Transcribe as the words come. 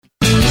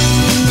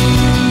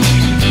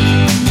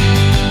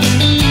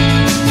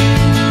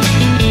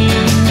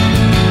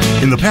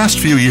past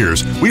few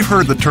years, we've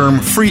heard the term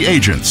free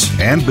agents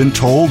and been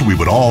told we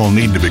would all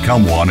need to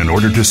become one in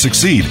order to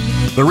succeed.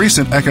 The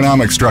recent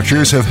economic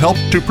structures have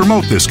helped to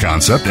promote this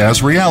concept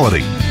as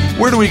reality.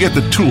 Where do we get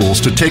the tools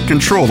to take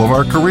control of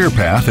our career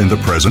path in the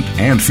present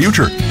and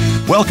future?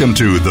 Welcome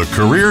to the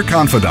Career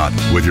Confidant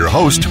with your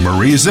host,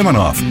 Marie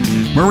Zimenoff.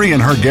 Marie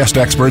and her guest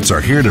experts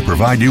are here to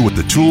provide you with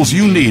the tools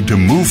you need to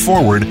move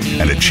forward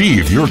and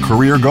achieve your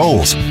career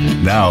goals.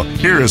 Now,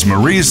 here is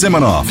Marie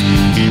Zimenoff.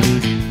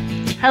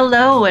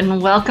 Hello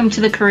and welcome to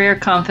the Career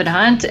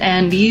Confidant,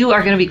 and you are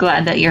going to be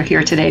glad that you're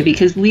here today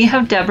because we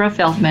have Debra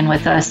Feldman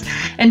with us.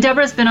 And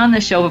Debra's been on the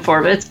show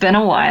before, but it's been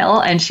a while,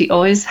 and she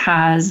always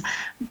has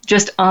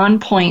just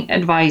on-point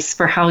advice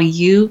for how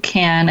you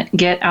can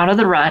get out of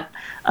the rut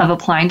of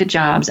applying to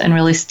jobs and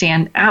really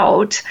stand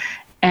out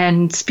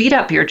and speed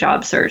up your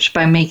job search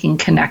by making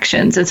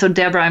connections. And so,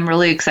 Debra, I'm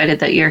really excited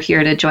that you're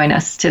here to join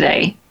us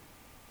today.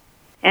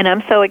 And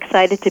I'm so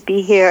excited to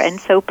be here and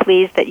so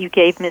pleased that you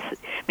gave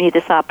me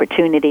this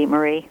opportunity,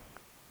 Marie.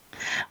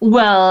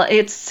 Well,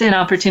 it's an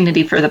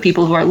opportunity for the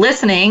people who are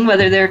listening,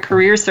 whether they're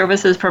career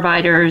services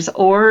providers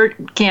or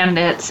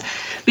candidates,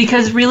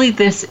 because really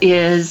this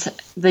is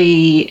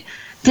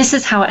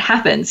how it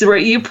happens,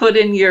 right? You put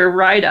in your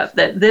write-up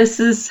that this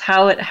is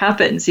how it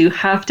happens. You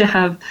have to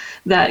have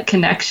that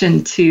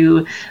connection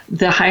to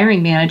the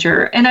hiring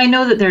manager. And I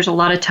know that there's a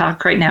lot of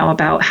talk right now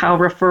about how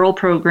referral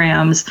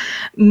programs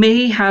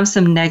may have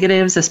some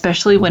negatives,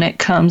 especially when it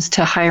comes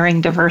to hiring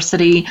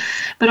diversity.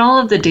 But all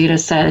of the data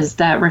says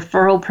that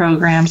referral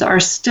programs are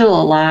still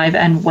alive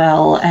and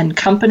well, and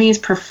companies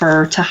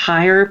prefer to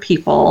hire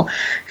people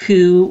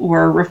who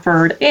were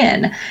referred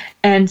in.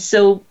 And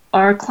so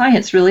our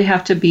clients really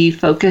have to be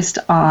focused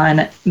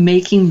on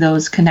making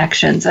those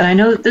connections. And I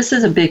know that this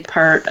is a big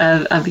part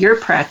of your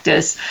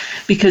practice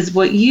because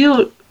what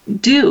you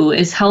do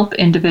is help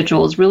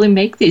individuals really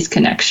make these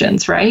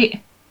connections, right?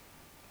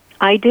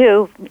 I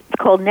do. It's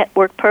called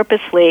Network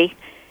Purposely,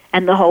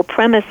 and the whole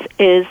premise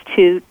is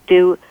to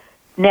do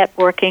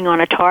networking on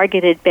a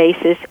targeted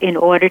basis in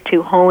order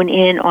to hone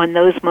in on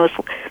those most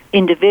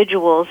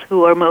individuals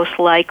who are most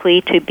likely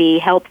to be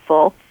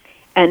helpful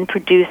and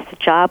produce the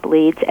job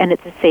leads, and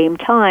at the same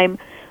time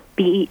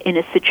be in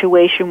a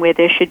situation where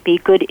there should be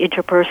good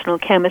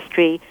interpersonal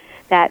chemistry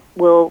that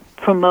will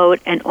promote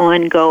an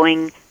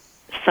ongoing,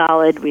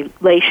 solid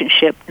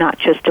relationship, not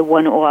just a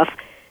one-off,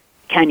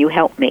 can you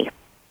help me?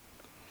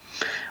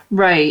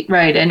 Right.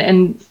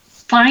 And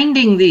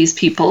finding these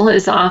people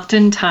is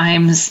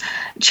oftentimes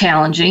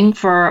challenging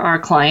for our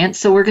clients.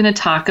 So we're going to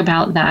talk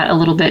about that a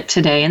little bit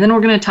today. And then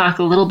we're going to talk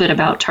a little bit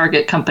about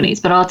target companies,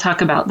 but I'll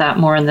talk about that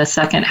more in the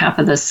second half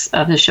of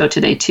the show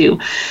today too.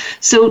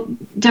 So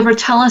Debra,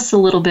 tell us a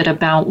little bit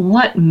about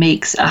what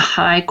makes a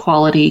high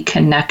quality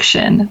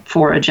connection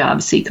for a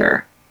job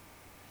seeker.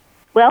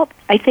 Well,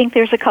 I think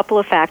there's a couple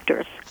of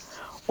factors.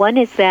 One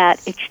is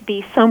that it should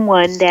be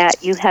someone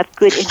that you have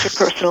good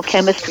interpersonal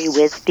chemistry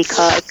with,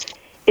 because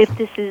if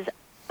this is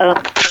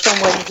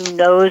someone who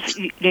knows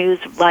you,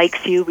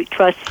 likes you,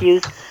 trusts you,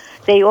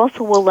 they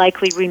also will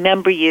likely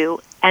remember you.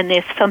 And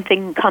if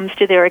something comes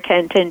to their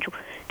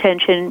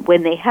attention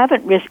when they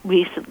haven't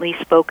recently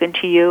spoken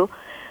to you,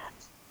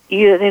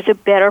 there's a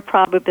better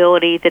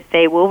probability that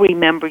they will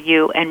remember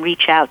you and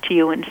reach out to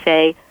you and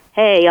say,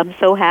 hey, I'm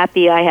so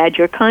happy I had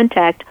your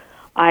contact.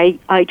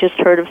 I just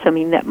heard of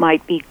something that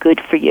might be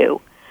good for you.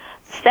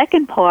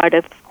 Second part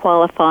of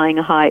qualifying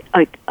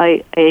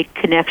a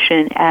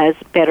connection as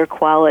better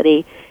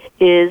quality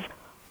is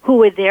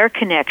who are their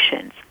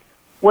connections?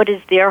 What is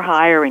their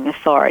hiring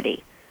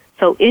authority?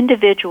 So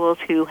individuals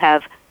who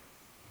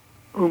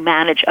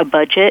manage a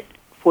budget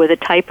for the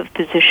type of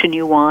position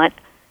you want,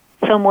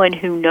 someone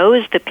who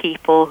knows the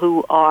people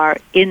who are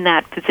in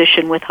that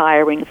position with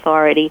hiring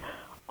authority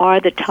are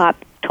the top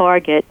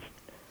targets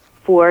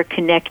for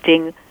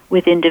connecting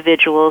with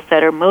individuals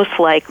that are most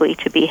likely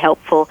to be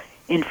helpful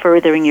in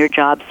furthering your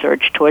job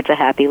search towards a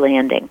happy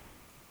landing.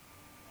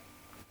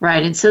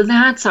 Right, and so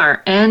that's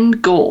our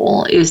end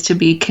goal, is to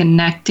be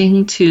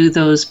connecting to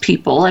those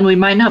people, and we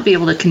might not be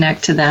able to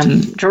connect to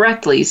them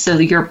directly. So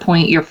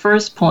your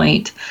first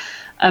point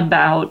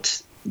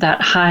about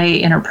that high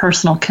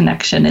interpersonal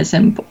connection is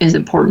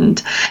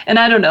important. And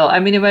I don't know, I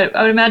mean,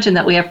 I would imagine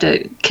that we have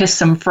to kiss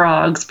some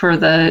frogs per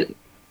the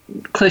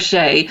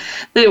cliche,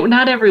 that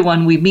not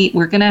everyone we meet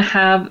we're going to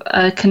have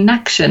a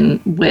connection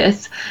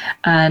with,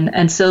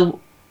 and so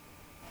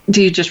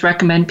do you just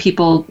recommend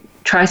people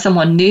try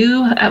someone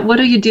new? What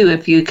do you do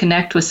if you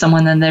connect with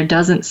someone and there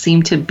doesn't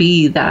seem to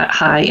be that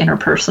high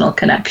interpersonal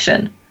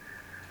connection?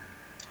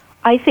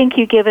 I think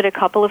you give it a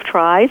couple of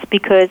tries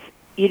because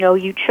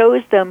you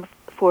chose them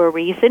for a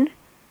reason.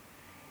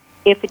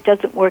 If it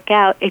doesn't work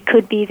out, it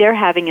could be they're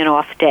having an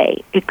off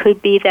day. It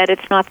could be that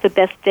it's not the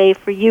best day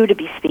for you to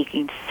be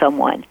speaking to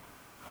someone.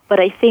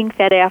 But I think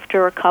that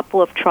after a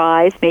couple of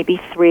tries,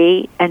 maybe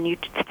 3, and you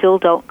still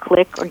don't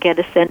click or get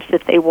a sense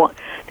that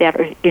that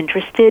are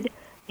interested,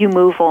 you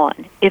move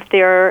on. If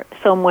they're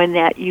someone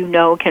that you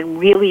know can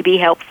really be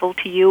helpful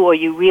to you, or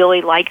you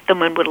really like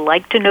them and would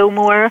like to know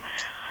more,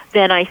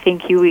 then I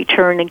think you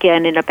return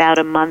again in about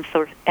a month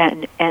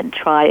and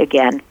try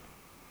again.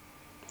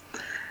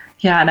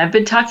 Yeah, and I've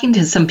been talking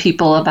to some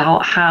people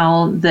about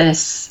how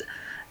this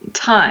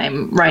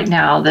time right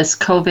now, this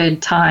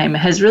COVID time,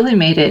 has really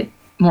made it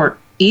more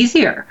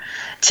easier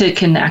to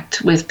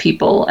connect with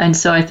people. And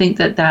so I think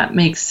that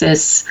makes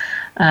this,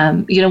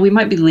 we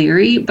might be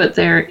leery, but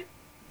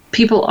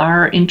people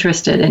are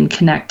interested in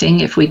connecting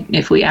if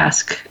we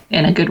ask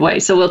in a good way.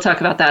 So we'll talk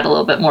about that a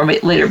little bit more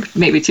later,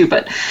 maybe too.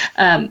 But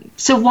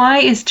so why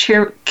is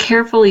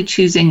carefully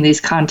choosing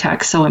these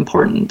contacts so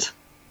important?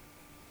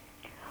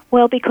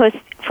 Well, because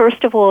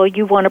first of all,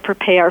 you want to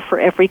prepare for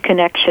every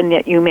connection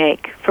that you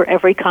make, for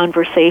every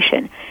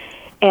conversation.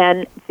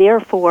 And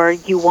therefore,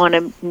 you want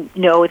to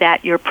know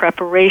that your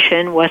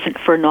preparation wasn't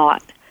for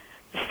naught.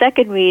 The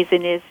second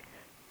reason is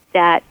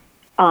that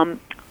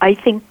I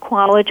think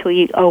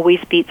quality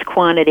always beats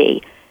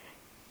quantity.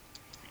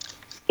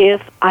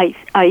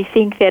 I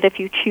think that if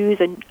you choose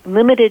a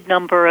limited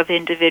number of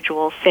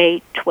individuals,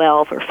 say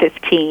 12 or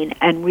 15,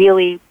 and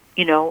really,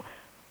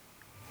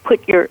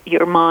 put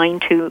your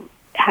mind to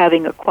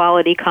having a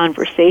quality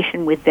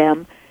conversation with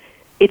them,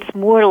 it's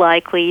more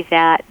likely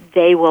that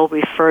they will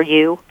refer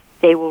you,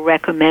 they will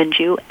recommend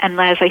you, and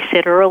as I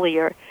said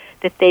earlier,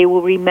 that they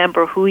will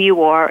remember who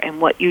you are and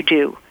what you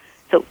do.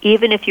 So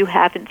even if you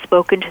haven't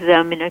spoken to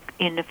them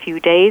in a few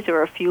days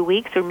or a few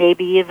weeks or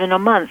maybe even a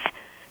month,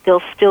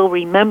 they'll still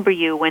remember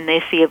you when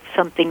they see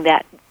something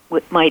that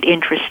might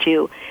interest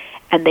you,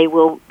 and they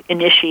will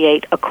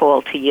initiate a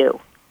call to you.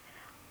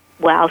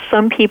 While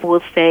some people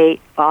will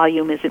say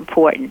volume is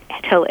important,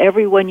 tell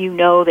everyone you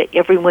know, that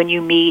everyone you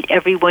meet,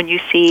 everyone you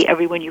see,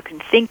 everyone you can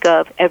think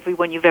of,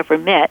 everyone you've ever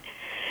met,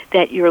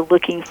 that you're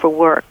looking for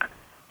work.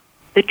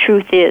 The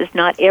truth is,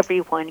 not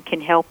everyone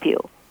can help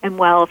you. And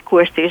while, of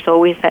course, there's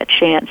always that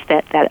chance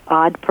that that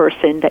odd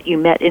person that you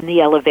met in the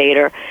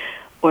elevator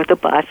or the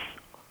bus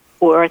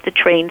or at the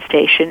train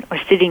station or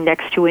sitting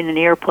next to you in an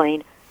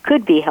airplane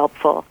could be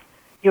helpful,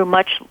 you're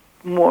much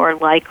more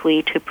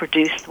likely to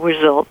produce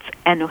results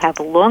and to have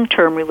a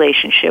long-term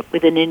relationship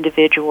with an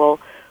individual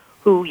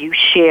who you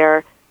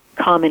share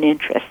common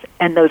interests.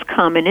 And those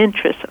common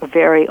interests are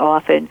very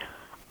often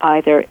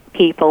either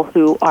people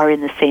who are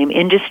in the same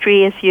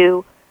industry as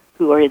you,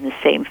 who are in the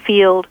same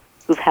field,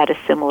 who've had a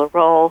similar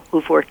role,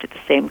 who've worked at the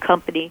same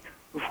company,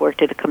 who've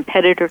worked at a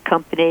competitor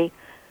company,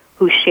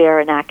 who share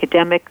an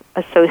academic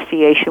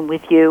association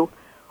with you,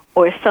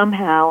 or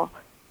somehow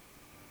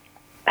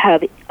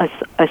have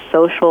a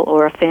social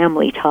or a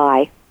family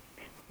tie,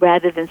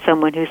 rather than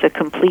someone who's a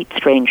complete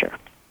stranger.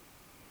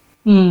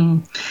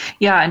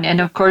 Yeah,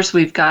 and of course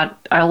we've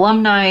got our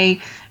alumni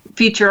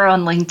feature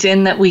on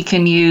LinkedIn that we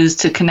can use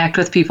to connect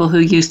with people who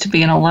used to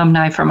be an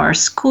alumni from our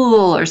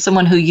school or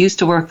someone who used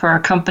to work for our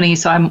company.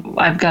 So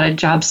I've got a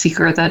job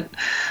seeker that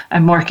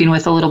I'm working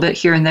with a little bit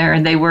here and there,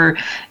 and they were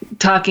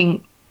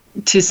talking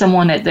to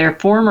someone at their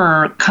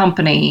former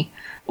company,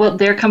 well,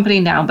 their company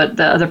now, but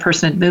the other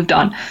person had moved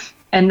on.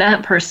 And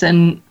that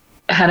person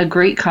had a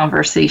great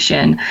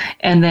conversation,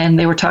 and then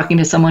they were talking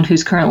to someone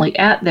who's currently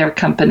at their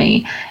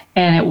company,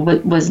 and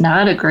it was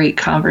not a great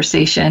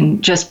conversation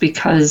just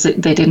because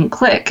they didn't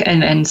click.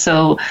 And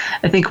so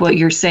I think what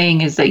you're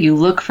saying is that you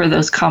look for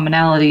those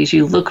commonalities,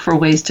 you look for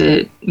ways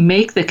to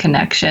make the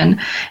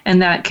connection,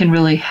 and that can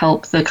really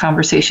help the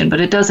conversation.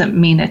 But it doesn't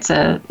mean it's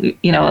a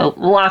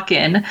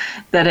lock-in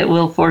that it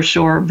will for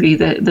sure be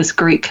this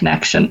great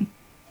connection.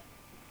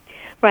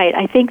 Right.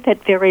 I think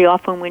that very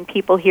often when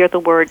people hear the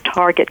word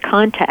target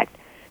contact,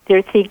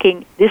 they're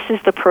thinking, this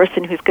is the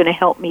person who's going to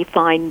help me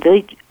find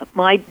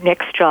my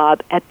next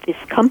job at this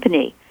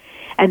company.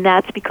 And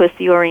that's because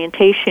the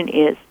orientation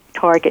is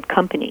target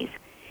companies.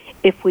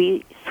 If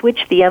we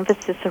switch the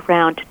emphasis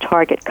around to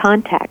target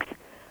contacts,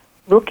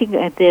 looking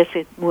at this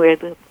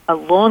with a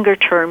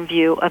longer-term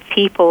view of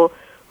people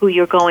who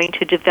you're going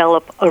to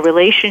develop a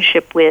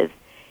relationship with,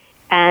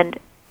 and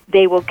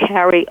they will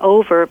carry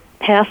over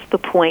past the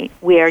point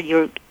where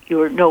you're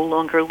no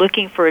longer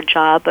looking for a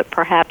job, but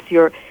perhaps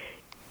you're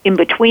in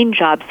between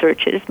job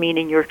searches,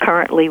 meaning you're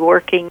currently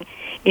working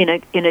in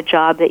a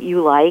job that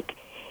you like,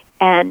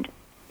 and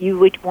you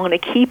would want to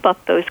keep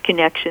up those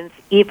connections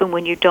even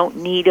when you don't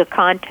need a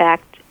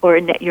contact or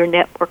your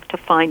network to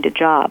find a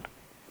job.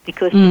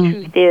 Because the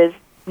truth is,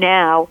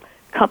 now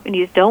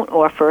companies don't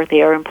offer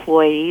their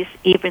employees,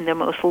 even the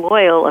most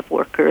loyal of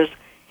workers,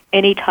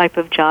 any type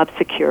of job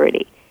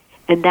security.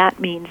 And that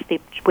means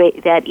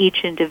that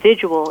each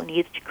individual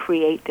needs to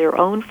create their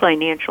own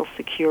financial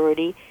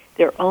security,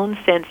 their own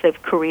sense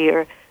of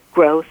career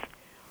growth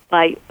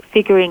by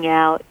figuring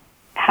out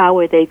how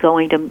are they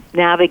going to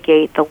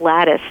navigate the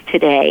lattice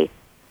today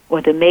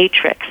or the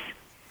matrix.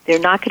 They're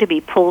not going to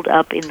be pulled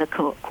up in the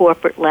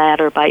corporate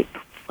ladder by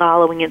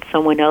following in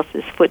someone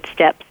else's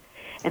footsteps.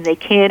 And they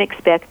can't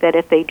expect that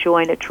if they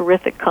join a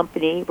terrific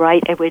company,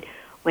 right,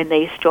 when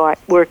they start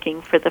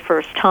working for the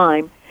first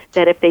time,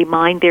 that if they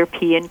mind their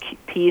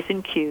P's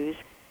and Q's,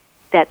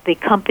 that the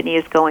company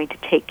is going to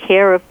take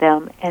care of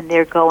them, and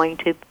they're going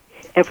to,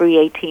 every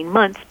 18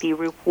 months, be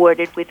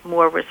rewarded with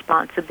more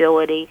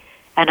responsibility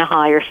and a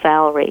higher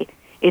salary.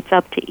 It's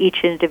up to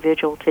each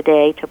individual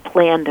today to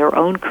plan their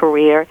own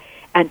career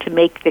and to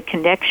make the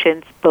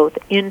connections both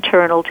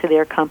internal to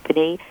their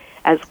company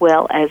as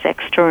well as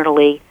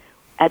externally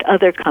at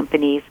other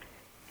companies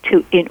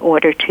in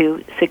order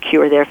to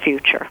secure their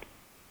future.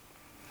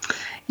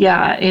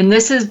 Yeah, and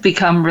this has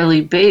become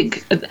really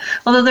big.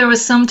 Although there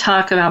was some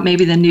talk about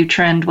maybe the new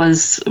trend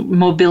was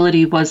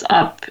mobility was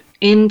up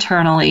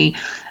internally,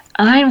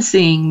 I'm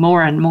seeing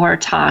more and more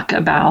talk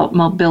about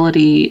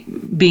mobility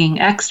being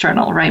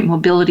external, right?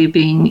 Mobility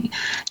being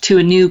to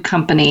a new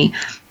company.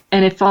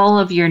 And if all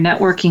of your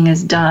networking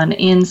is done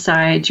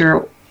inside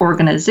your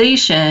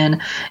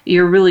organization,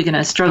 you're really going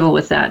to struggle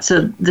with that.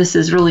 So this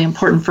is really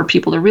important for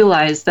people to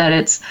realize that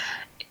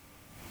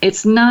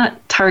it's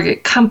not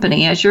target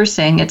company, as you're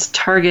saying, it's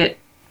target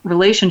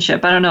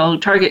relationship. I don't know,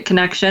 target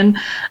connection,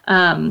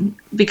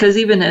 because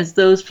even as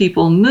those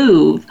people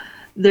move,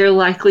 they're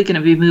likely going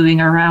to be moving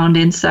around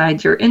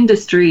inside your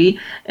industry,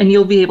 and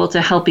you'll be able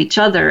to help each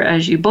other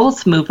as you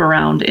both move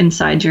around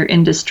inside your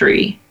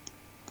industry.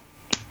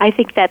 I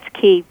think that's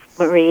key,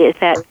 Marie, is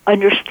that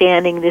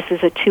understanding this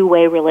is a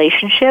two-way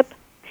relationship.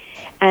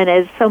 And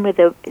as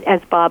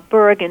Bob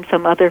Berg and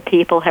some other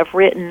people have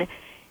written,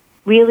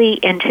 really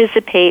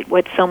anticipate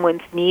what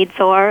someone's needs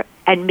are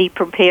and be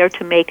prepared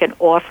to make an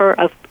offer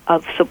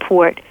of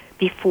support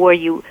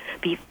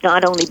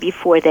not only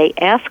before they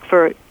ask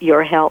for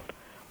your help,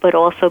 but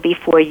also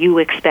before you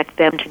expect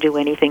them to do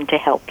anything to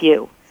help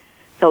you.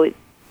 So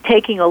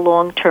taking a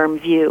long-term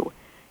view,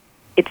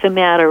 it's a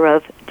matter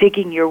of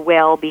digging your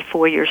well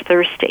before you're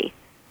thirsty.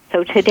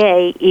 So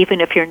today, even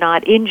if you're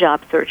not in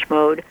job search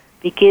mode,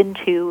 begin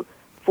to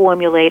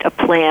formulate a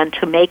plan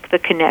to make the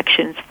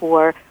connections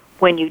for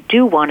when you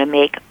do want to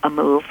make a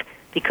move,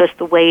 because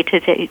the way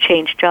to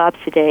change jobs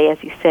today,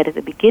 as you said at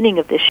the beginning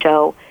of this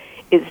show,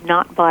 is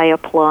not by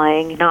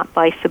applying, not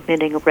by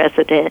submitting a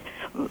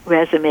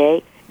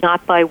resume,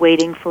 not by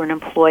waiting for an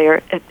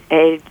employer,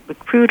 a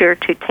recruiter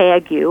to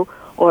tag you,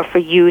 or for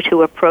you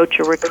to approach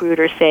a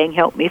recruiter saying,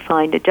 help me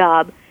find a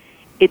job.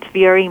 It's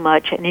very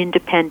much an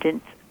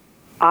independent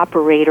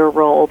operator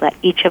role that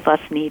each of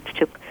us needs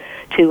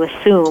to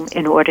assume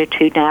in order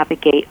to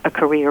navigate a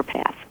career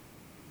path.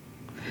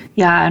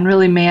 Yeah, and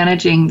really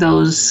managing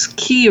those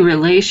key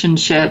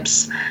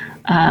relationships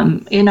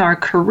in our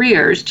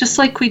careers, just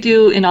like we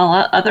do in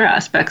all other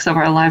aspects of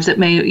our lives. It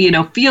may,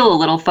 feel a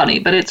little funny,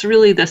 but it's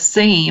really the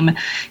same.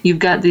 You've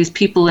got these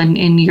people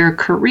in your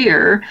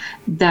career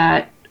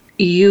that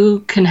you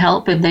can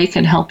help and they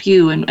can help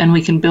you, and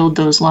we can build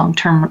those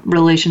long-term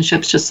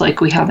relationships just like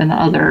we have in the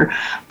other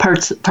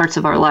parts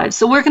of our lives.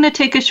 So we're going to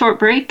take a short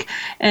break,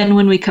 and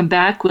when we come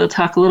back, we'll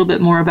talk a little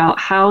bit more about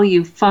how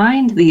you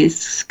find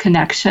these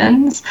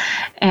connections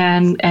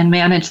and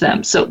manage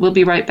them. So we'll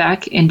be right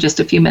back in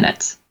just a few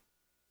minutes.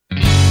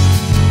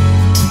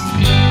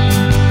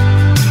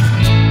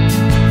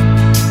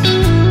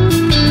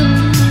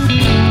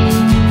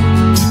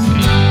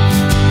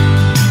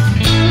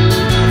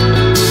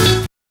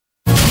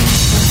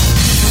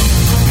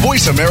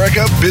 Voice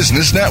America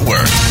Business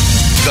Network,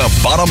 the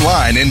bottom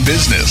line in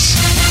business.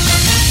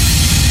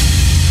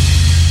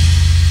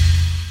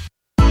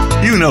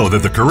 You know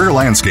that the career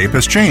landscape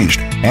has changed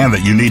and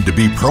that you need to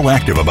be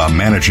proactive about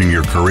managing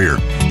your career.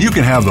 You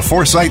can have the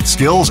foresight,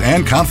 skills,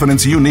 and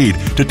confidence you need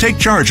to take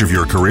charge of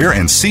your career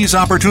and seize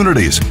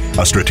opportunities.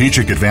 A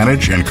strategic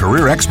advantage and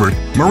career expert,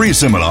 Marie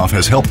Zimenoff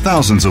has helped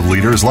thousands of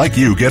leaders like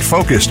you get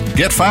focused,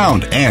 get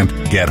found, and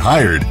get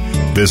hired.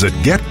 Visit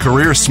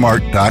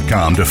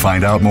getcareersmart.com to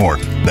find out more.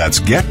 That's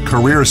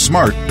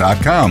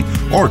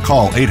getcareersmart.com or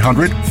call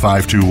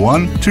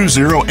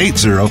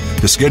 800-521-2080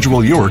 to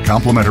schedule your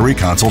complimentary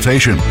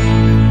consultation.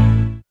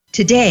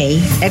 Today,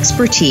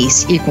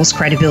 expertise equals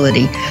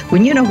credibility.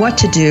 When you know what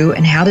to do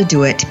and how to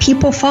do it,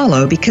 people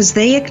follow because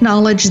they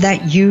acknowledge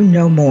that you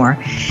know more.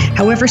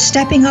 However,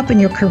 stepping up in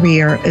your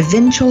career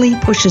eventually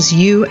pushes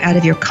you out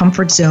of your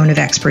comfort zone of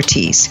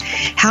expertise.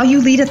 How you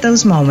lead at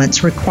those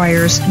moments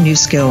requires new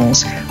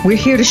skills. We're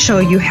here to show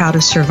you how to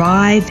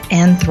survive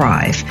and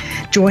thrive.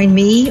 Join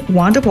me,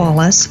 Wanda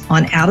Wallace,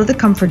 on Out of the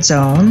Comfort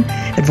Zone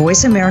at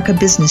Voice America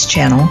Business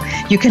Channel.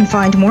 You can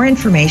find more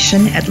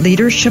information at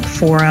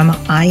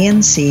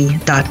leadershipforuminc.com.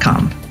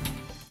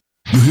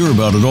 You hear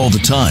about it all the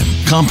time.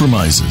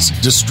 Compromises,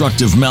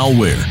 destructive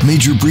malware,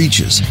 major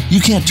breaches. You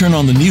can't turn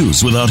on the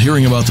news without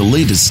hearing about the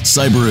latest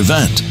cyber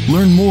event.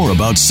 Learn more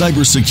about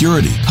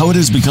cybersecurity, how it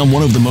has become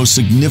one of the most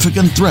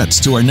significant threats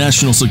to our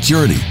national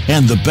security,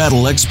 and the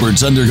battle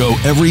experts undergo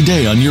every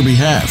day on your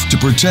behalf to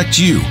protect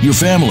you, your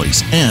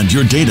families, and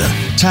your data.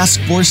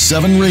 Task Force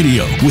 7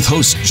 Radio with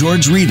host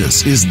George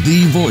Reedus is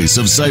the voice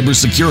of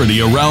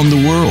cybersecurity around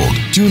the world.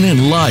 Tune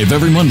in live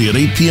every Monday at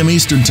 8 p.m.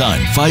 Eastern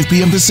Time, 5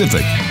 p.m.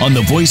 Pacific on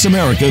the Voice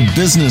America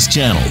Business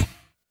Channel.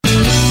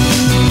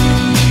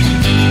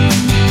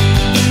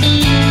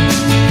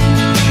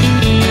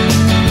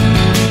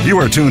 You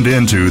are tuned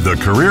in to The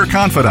Career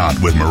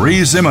Confidant with Marie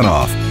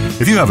Zimenoff.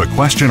 If you have a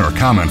question or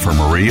comment for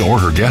Marie or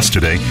her guest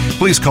today,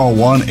 please call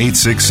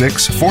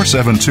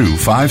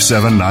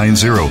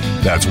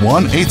 1-866-472-5790. That's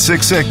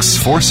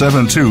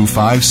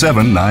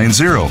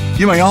 1-866-472-5790.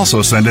 You may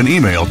also send an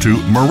email to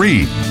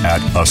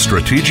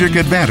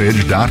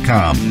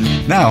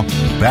marie@astrategicadvantage.com. Now,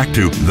 back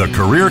to the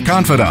Career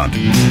Confidant.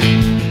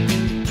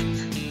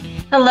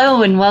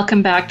 Hello and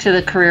welcome back to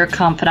the Career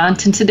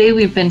Confidant. And today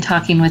we've been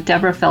talking with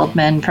Debra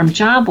Feldman from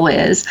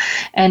JobWiz.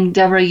 And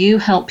Debra, you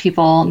help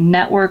people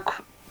network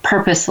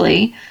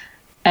purposely.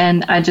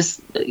 And I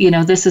just,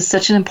 this is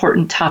such an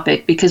important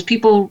topic because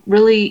people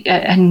really,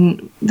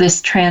 and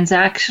this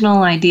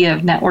transactional idea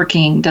of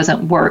networking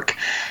doesn't work.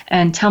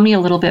 And tell me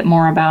a little bit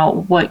more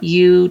about what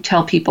you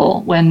tell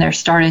people when they're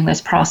starting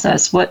this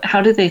process.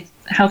 How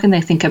can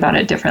they think about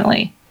it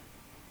differently?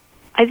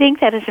 I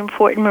think that it's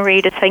important,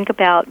 Marie, to think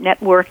about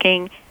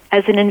networking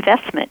as an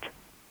investment.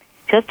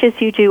 Just as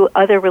you do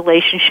other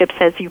relationships,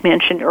 as you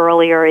mentioned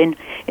earlier in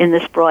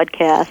this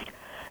broadcast,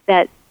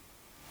 that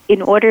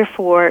in order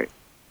for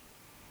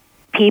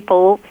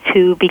people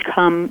to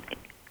become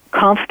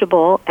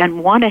comfortable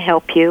and want to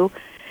help you,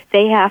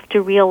 they have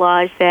to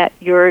realize that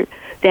you've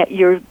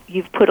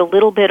put a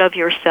little bit of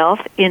yourself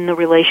in the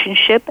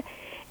relationship,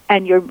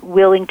 and you're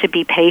willing to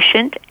be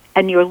patient,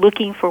 and you're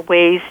looking for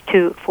ways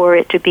for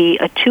it to be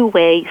a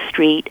two-way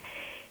street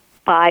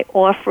by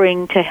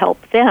offering to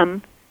help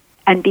them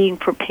and being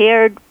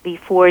prepared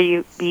before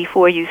you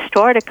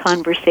start a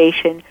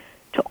conversation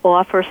to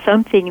offer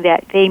something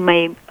that they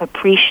may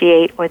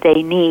appreciate or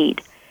they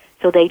need,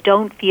 so they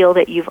don't feel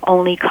that you've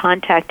only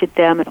contacted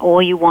them and all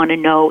you want to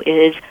know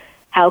is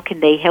how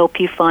can they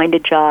help you find a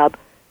job?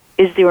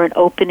 Is there an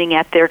opening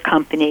at their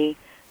company?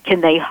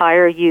 Can they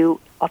hire you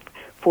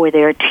for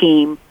their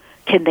team?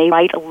 Can they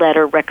write a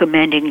letter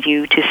recommending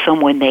you to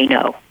someone they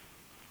know?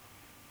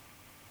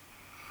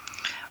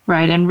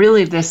 Right, and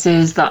really this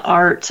is the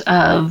art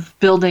of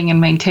building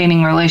and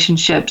maintaining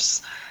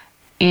relationships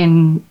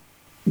in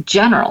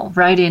general,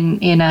 right?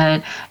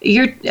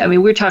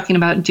 We're talking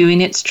about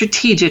doing it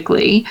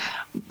strategically,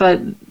 but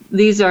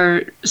these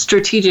are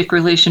strategic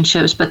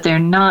relationships, but they're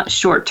not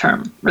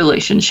short-term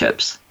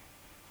relationships.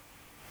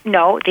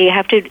 No,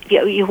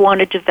 you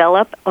want to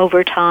develop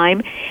over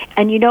time,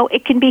 and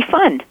it can be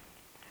fun.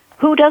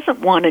 Who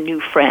doesn't want a new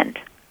friend?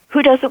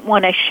 Who doesn't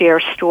want to share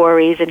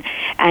stories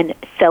and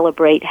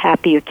celebrate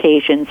happy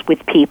occasions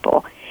with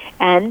people?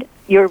 And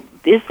your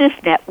business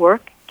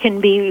network can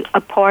be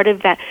a part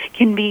of that,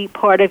 can be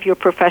part of your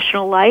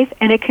professional life,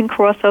 and it can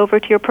cross over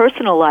to your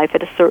personal life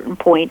at a certain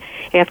point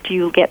after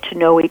you get to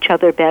know each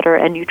other better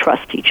and you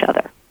trust each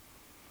other.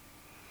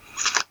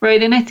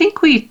 Right, and I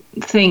think we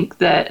think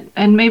that,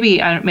 and maybe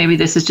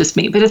this is just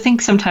me, but I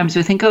think sometimes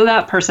we think,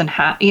 that person,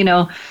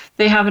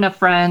 they have enough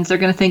friends, they're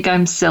going to think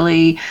I'm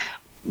silly.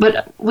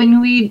 But when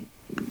we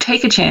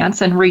take a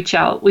chance and reach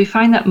out, we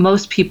find that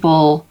most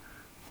people,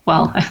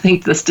 I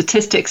think the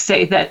statistics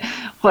say that,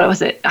 what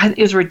was it? It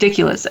was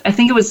ridiculous. I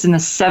think it was in the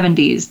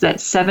 70s that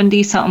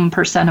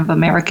 70-something% of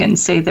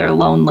Americans say they're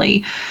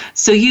lonely.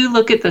 So you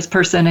look at this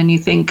person and you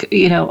think,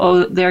 they're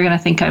going to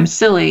think I'm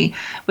silly.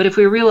 But if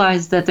we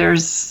realize that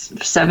there's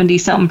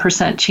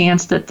 70-something%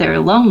 chance that they're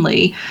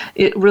lonely,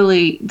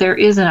 there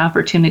is an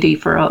opportunity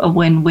for a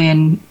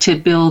win-win to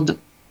build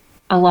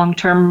a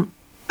long-term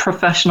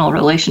professional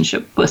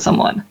relationship with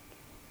someone.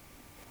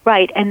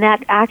 Right, and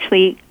that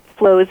actually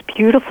flows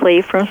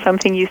beautifully from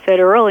something you said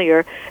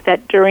earlier,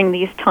 that during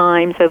these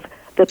times of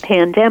the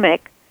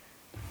pandemic,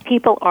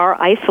 people are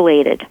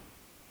isolated.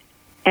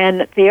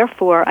 And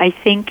therefore, I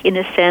think, in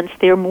a sense,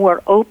 they're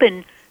more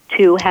open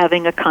to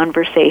having a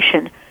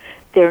conversation.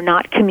 They're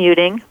not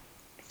commuting.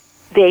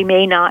 They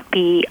may not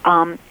be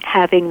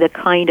having the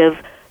kind of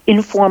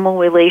informal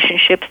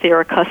relationships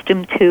they're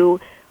accustomed to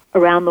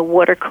around the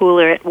water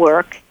cooler at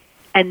work.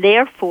 And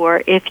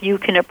therefore, if you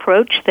can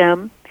approach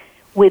them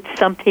with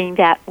something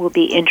that will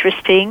be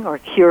interesting or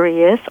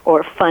curious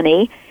or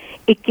funny,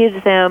 it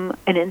gives them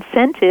an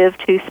incentive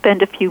to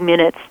spend a few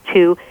minutes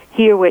to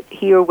hear what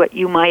you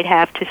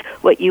have to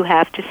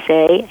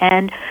say,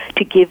 and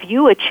to give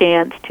you a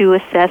chance to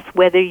assess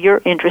whether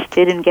you're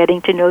interested in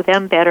getting to know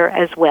them better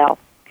as well.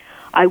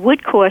 I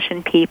would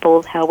caution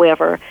people,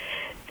 however,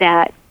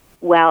 that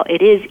while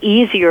it is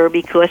easier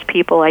because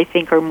people, I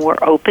think, are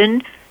more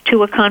open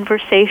to a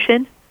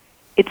conversation,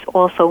 it's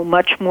also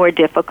much more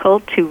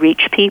difficult to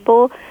reach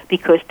people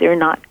because they're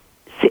not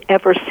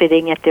ever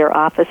sitting at their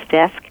office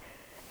desk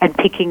and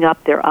picking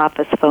up their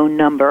office phone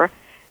number.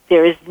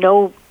 There is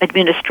no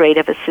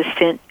administrative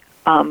assistant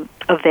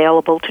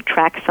available to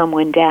track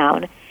someone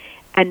down.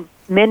 And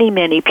many,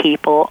 many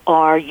people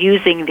are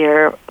using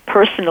their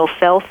personal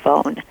cell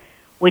phone,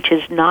 which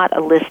is not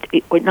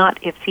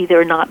it's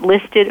either not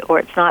listed or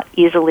it's not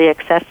easily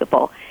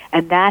accessible.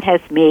 And that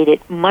has made it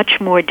much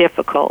more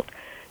difficult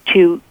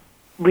to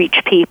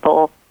reach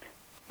people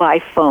by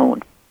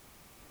phone.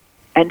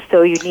 And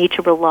so you need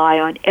to rely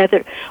on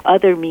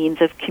other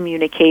means of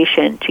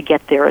communication to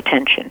get their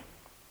attention.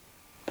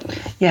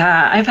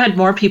 Yeah, I've had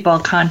more people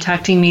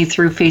contacting me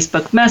through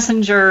Facebook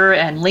Messenger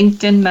and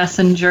LinkedIn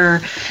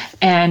Messenger,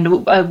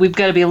 and we've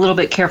got to be a little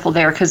bit careful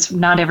there because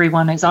not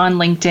everyone is on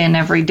LinkedIn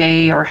every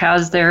day or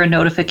has their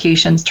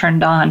notifications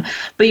turned on.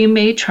 But you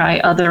may try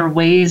other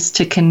ways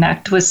to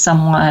connect with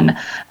someone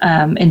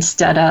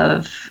instead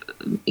of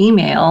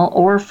email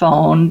or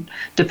phone,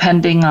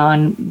 depending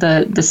on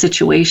the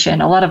situation.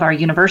 A lot of our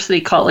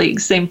university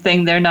colleagues, same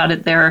thing, they're not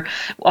at their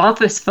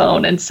office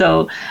phone, and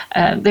so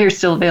they're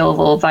still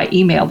available by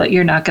email, but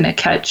you're not going to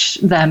catch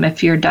them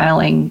if you're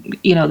dialing,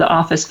 the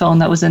office phone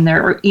that was in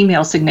their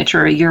email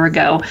signature a year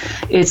ago.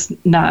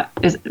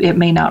 It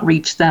may not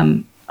reach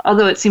them,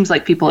 although it seems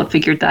like people have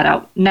figured that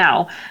out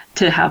now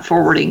to have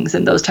forwardings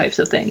and those types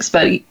of things.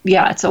 But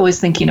yeah, it's always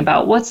thinking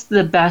about what's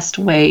the best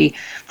way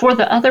for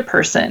the other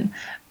person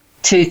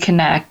to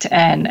connect,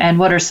 and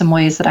what are some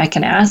ways that I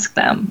can ask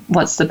them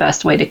what's the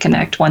best way to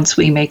connect once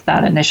we make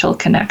that initial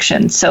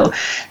connection. So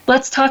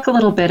let's talk a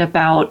little bit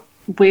about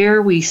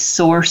where we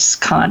source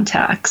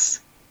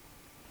contacts.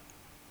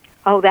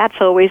 Oh,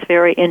 that's always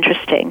very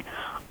interesting.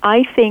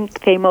 I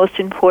think the most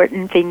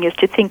important thing is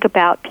to think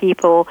about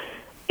people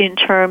in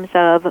terms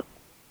of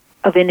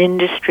an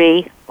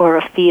industry or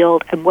a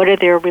field, and what are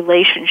their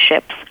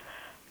relationships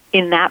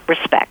in that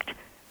respect.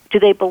 Do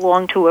they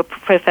belong to a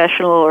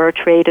professional or a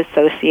trade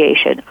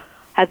association?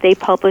 Have they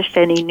published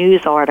any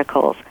news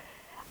articles?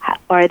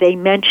 Are they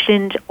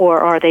mentioned, or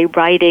are they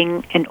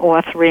writing and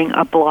authoring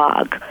a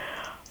blog?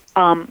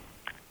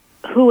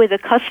 Who are the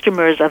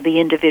customers of the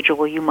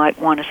individual you might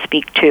want to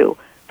speak to?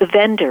 The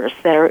vendors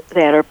that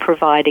are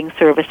providing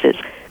services,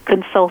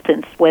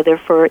 consultants, whether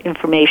for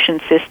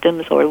information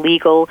systems or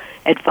legal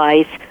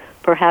advice,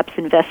 perhaps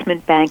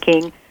investment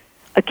banking,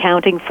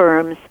 accounting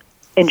firms,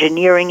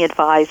 engineering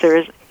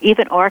advisors,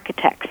 even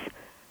architects.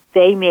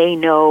 They may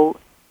know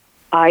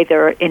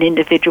either an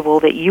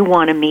individual that you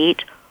want to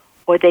meet,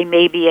 or they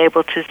may be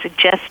able to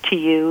suggest to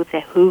you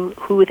that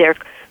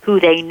who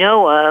they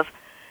know of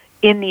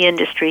in the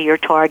industry you're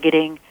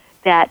targeting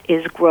that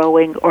is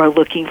growing or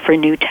looking for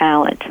new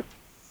talent.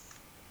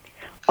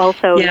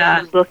 Also,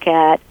 yeah. Look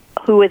at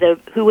who are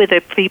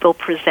the people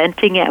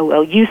presenting at,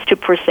 used to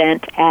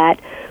present at.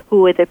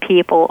 Who are the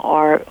people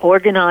are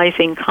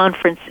organizing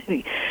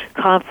conferences?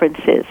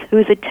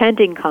 Who's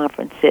attending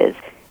conferences?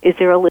 Is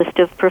there a list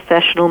of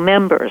professional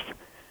members?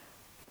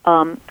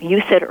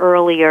 You said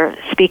earlier,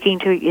 speaking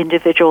to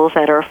individuals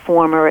that are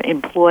former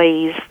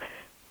employees,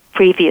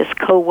 previous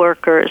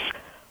coworkers,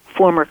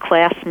 former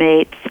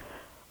classmates.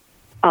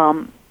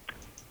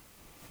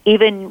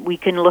 Even we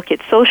can look at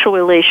social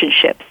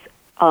relationships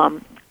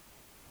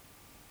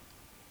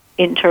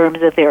in terms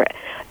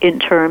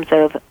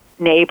of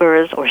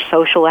neighbors or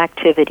social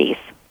activities.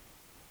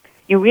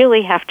 You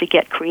really have to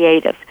get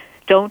creative.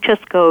 Don't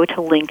just go to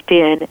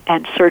LinkedIn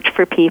and search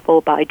for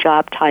people by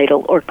job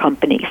title or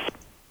companies.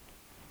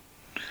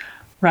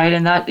 Right,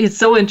 and that is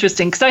so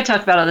interesting because I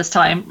talk about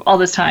all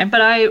this time,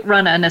 but I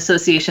run an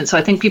association, so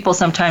I think people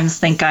sometimes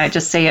think I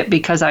just say it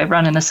because I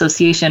run an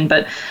association,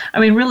 but I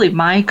mean, really,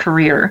 my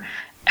career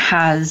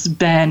has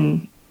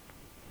been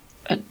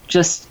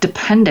just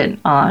dependent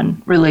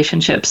on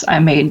relationships I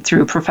made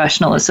through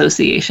professional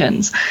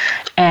associations.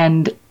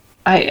 And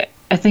I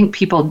think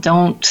people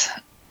don't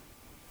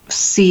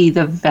see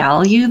the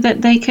value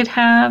that they could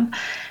have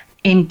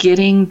in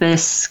getting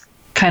this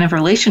kind of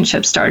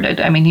relationship started.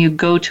 I mean, you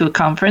go to a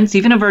conference,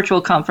 even a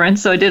virtual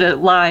conference. So I did a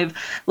live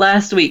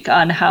last week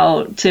on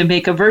how to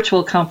make a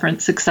virtual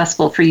conference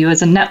successful for you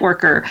as a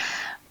networker.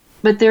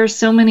 But there are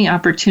so many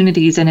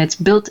opportunities, and it's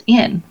built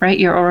in, right?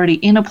 You're already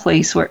in a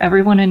place where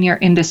everyone in your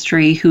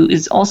industry who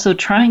is also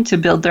trying to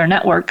build their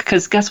network,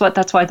 because guess what?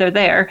 That's why they're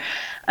there.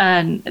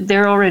 And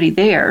they're already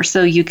there,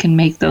 so you can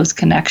make those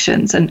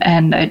connections.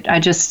 And I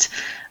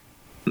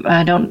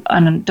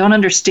don't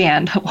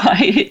understand why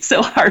it's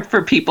so hard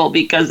for people,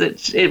 because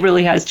it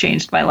really has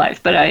changed my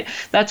life. But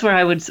that's where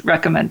I would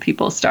recommend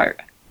people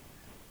start.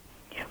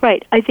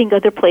 Right. I think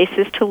other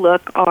places to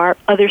look are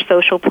other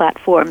social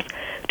platforms,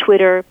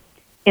 Twitter,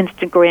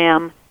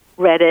 Instagram,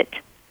 Reddit,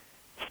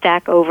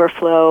 Stack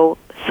Overflow,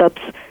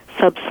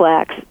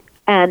 Subslacks,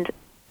 and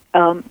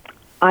I'm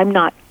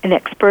not an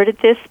expert at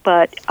this,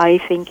 but I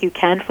think you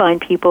can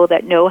find people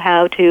that know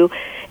how to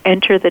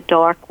enter the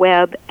dark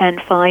web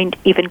and find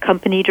even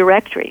company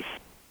directories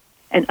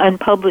and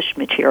unpublished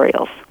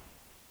materials.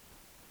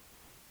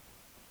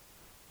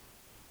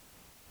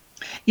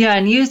 Yeah,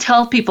 and you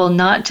tell people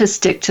not to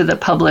stick to the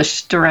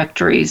published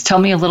directories. Tell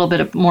me a little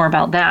bit more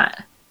about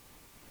that.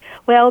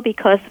 Well,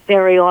 because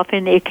very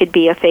often it could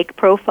be a fake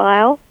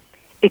profile.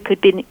 It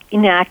could be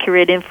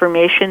inaccurate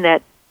information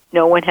that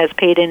no one has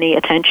paid any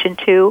attention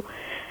to.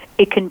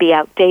 It can be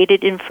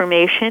outdated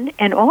information,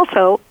 and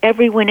also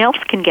everyone else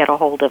can get a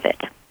hold of it.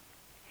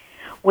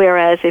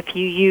 Whereas if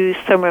you use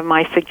some of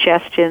my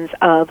suggestions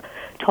of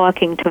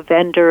talking to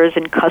vendors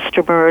and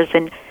customers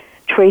and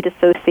trade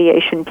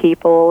association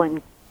people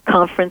and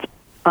conference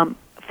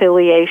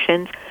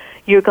affiliations,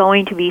 you're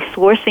going to be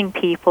sourcing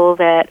people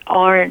that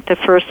aren't the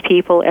first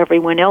people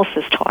everyone else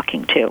is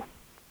talking to.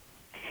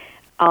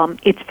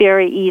 It's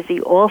very easy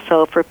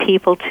also for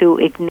people to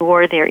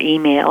ignore their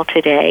email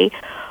today,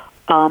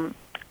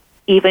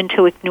 even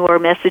to ignore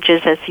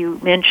messages, as you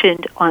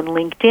mentioned, on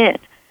LinkedIn.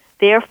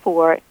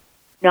 Therefore,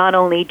 not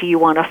only do you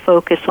want to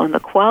focus on the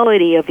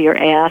quality of your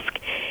ask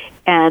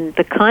and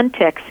the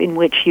context in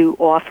which you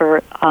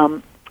offer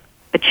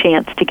a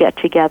chance to get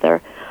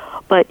together,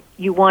 but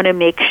you want to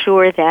make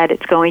sure that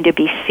it's going to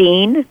be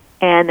seen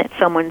and that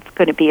someone's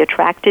going to be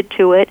attracted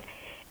to it,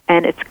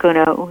 and it's going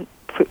to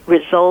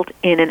result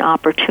in an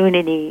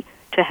opportunity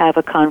to have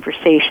a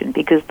conversation,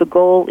 because the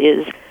goal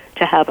is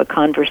to have a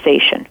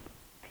conversation.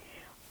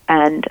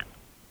 And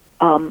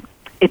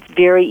it's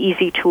very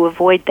easy to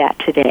avoid that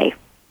today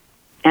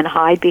and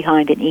hide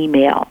behind an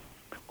email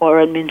or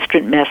an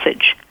instant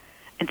message.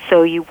 And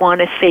so you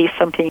want to say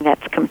something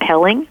that's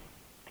compelling,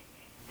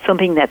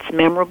 something that's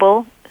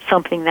memorable,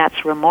 something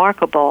that's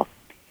remarkable,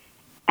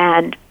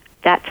 and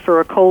that's for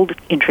a cold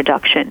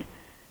introduction.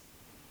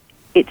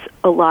 It's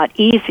a lot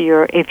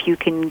easier if you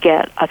can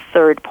get a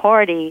third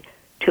party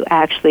to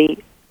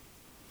actually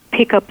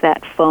pick up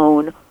that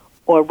phone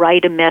or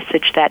write a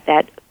message that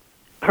that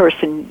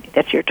person,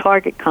 that's your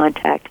target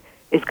contact,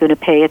 is going to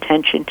pay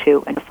attention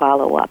to and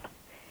follow up.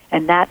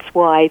 And that's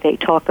why they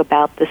talk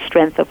about the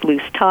strength of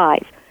loose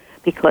ties,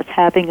 because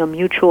having a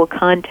mutual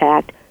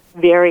contact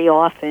very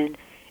often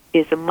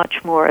is a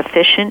much more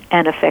efficient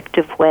and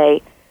effective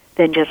way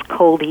than just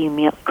cold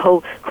email,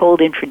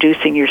 cold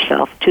introducing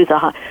yourself to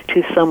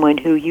someone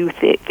who you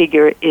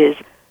figure is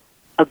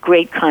a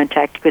great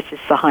contact because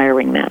it's the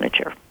hiring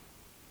manager.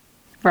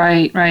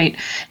 Right, right.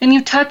 And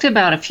you've talked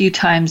about a few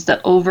times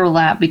the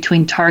overlap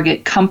between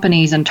target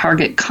companies and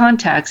target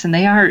contacts, and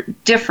they are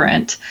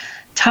different.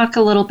 Talk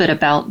a little bit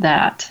about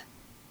that.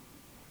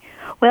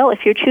 Well,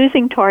 if you're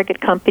choosing target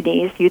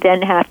companies, you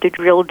then have to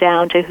drill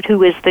down to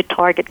who is the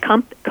target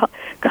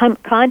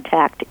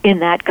contact in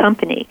that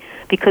company,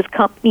 because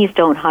companies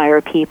don't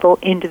hire people,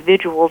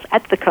 individuals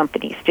at the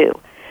companies do.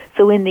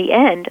 So in the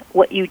end,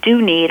 what you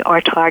do need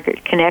are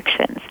target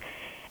connections.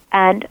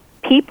 And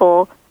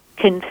people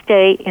can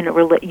stay in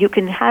you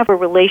can have a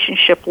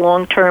relationship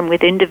long-term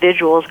with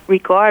individuals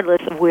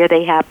regardless of where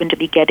they happen to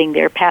be getting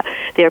their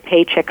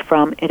paycheck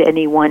from at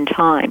any one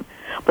time.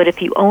 But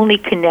if you only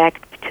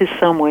connect to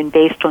someone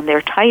based on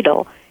their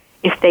title,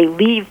 if they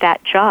leave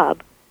that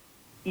job,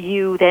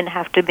 you then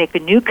have to make a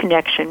new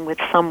connection with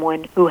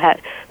someone who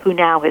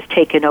now has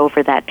taken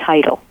over that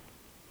title.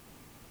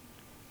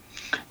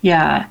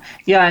 Yeah,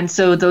 and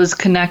so those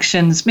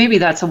connections, maybe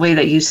that's a way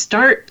that you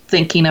start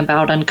thinking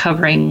about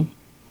uncovering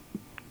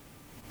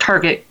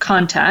target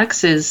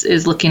contacts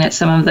is looking at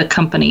some of the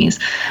companies,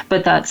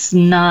 but that's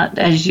not,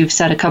 as you've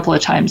said a couple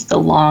of times, the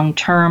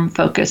long-term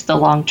focus. The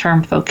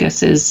long-term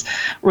focus is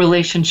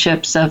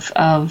relationships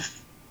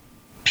of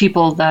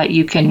people that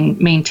you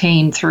can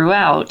maintain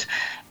throughout,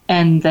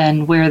 and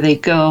then where they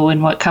go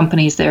and what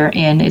companies they're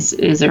in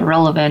is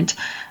irrelevant,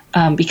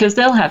 because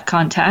they'll have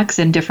contacts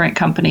in different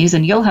companies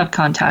and you'll have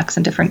contacts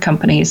in different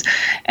companies,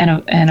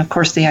 and of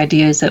course the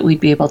idea is that we'd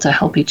be able to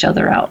help each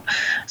other out.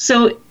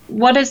 So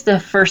what is the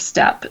first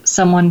step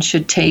someone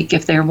should take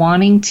if they're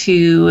wanting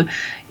to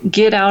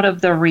get out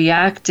of the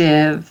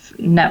reactive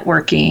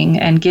networking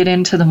and get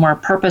into the more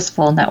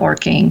purposeful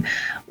networking?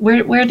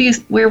 Where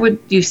would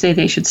you say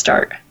they should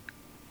start?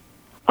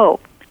 Oh,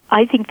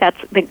 I think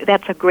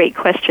that's a great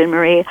question,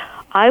 Marie.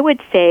 I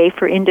would say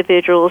for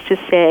individuals to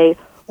say,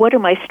 what are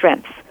my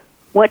strengths?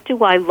 What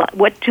do I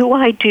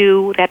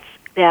do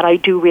that I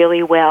do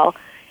really well?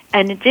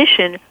 In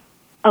addition,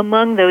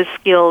 among those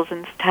skills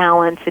and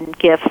talents and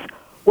gifts,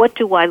 what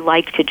do I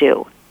like to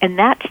do? And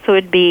that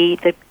should be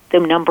the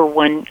number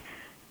one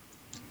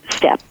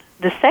step.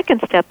 The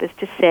second step is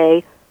to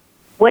say,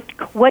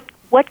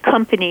 what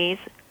companies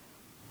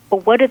or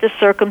what are the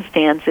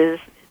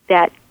circumstances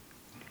that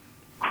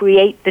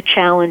create the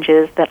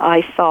challenges that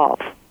I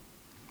solve?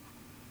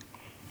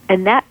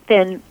 And that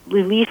then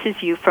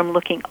releases you from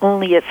looking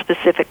only at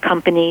specific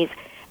companies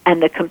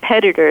and the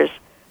competitors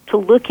to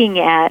looking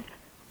at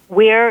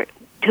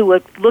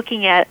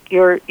looking at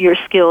your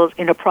skills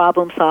in a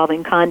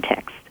problem-solving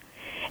context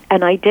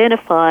and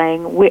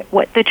identifying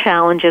what the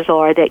challenges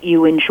are that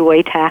you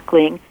enjoy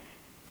tackling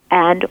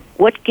and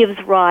what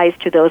gives rise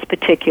to those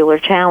particular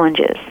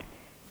challenges.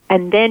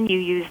 And then you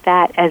use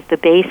that as the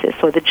basis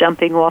or the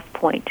jumping-off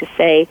point to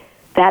say,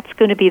 that's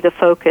going to be the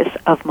focus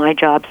of my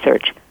job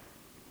search.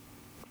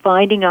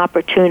 Finding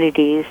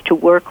opportunities to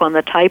work on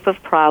the type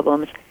of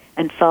problems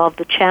and solve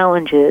the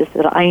challenges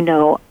that I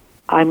know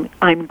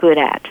I'm good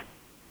at.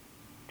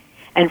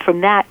 And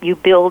from that, you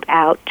build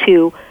out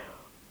to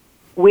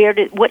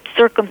what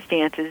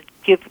circumstances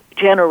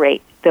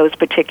generate those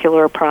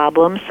particular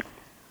problems.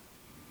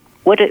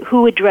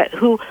 Who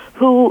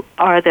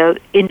are the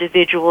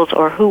individuals,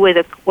 or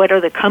what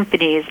are the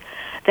companies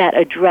that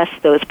address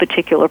those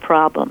particular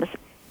problems?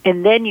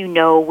 And then you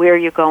know where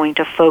you're going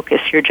to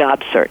focus your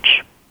job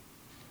search.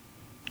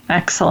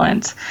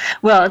 Excellent.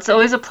 Well, it's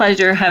always a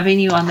pleasure having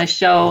you on the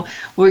show.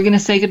 We're going to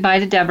say goodbye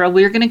to Debra.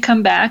 We're going to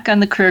come back on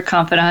the Career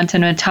Confidant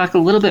and talk a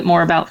little bit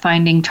more about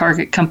finding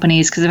target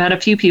companies, because I've had a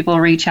few people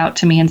reach out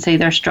to me and say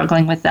they're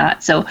struggling with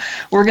that. So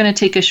we're going to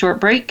take a short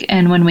break,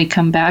 and when we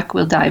come back,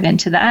 we'll dive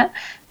into that.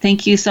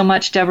 Thank you so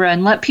much, Debra,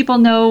 and let people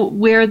know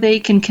where they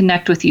can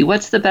connect with you.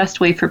 What's the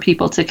best way for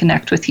people to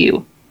connect with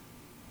you?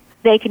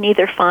 They can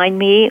either find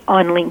me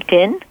on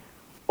LinkedIn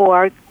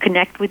or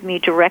connect with me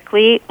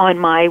directly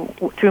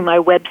through my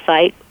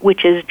website,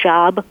 which is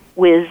jobwiz.com,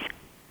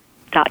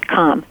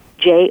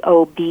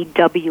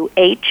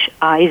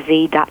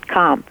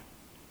 JOBWHIZ.com.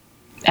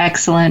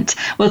 Excellent.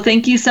 Well,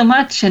 thank you so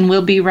much, and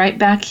we'll be right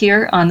back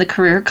here on the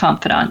Career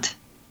Confidant.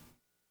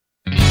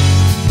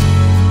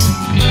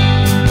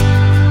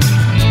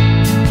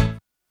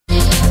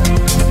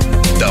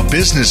 The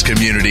business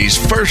community's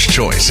first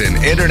choice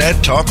in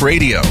Internet Talk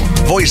Radio,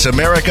 Voice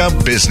America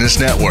Business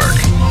Network.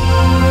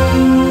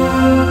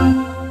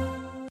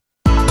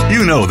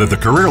 You know that the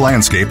career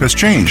landscape has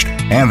changed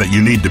and that you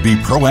need to be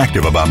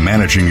proactive about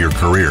managing your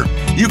career.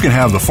 You can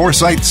have the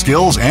foresight,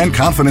 skills, and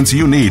confidence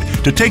you need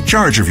to take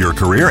charge of your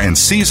career and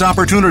seize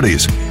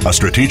opportunities. A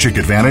strategic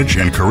advantage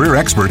and career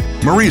expert,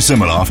 Marie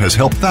Zimenoff has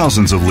helped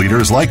thousands of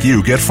leaders like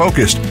you get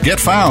focused, get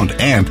found,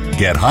 and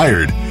get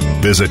hired.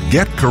 Visit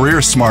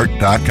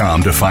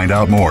getcareersmart.com to find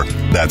out more.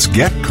 That's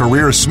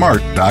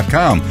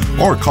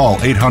getcareersmart.com or call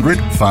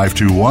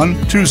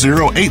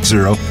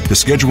 800-521-2080 to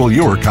schedule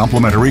your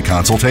complimentary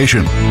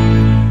consultation.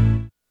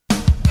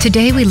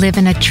 Today we live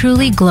in a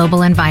truly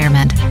global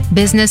environment.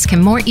 Business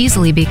can more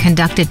easily be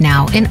conducted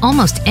now in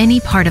almost any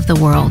part of the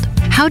world.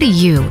 How do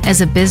you, as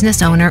a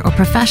business owner or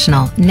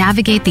professional,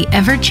 navigate the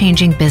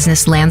ever-changing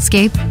business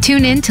landscape?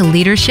 Tune in to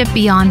Leadership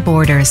Beyond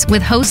Borders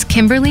with host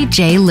Kimberly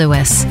J.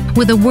 Lewis.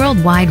 With a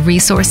worldwide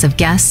resource of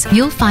guests,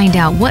 you'll find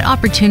out what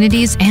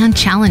opportunities and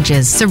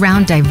challenges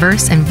surround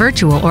diverse and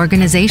virtual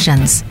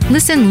organizations.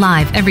 Listen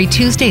live every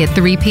Tuesday at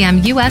 3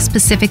 p.m. U.S.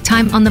 Pacific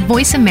Time on the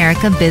Voice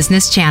America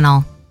Business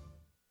Channel.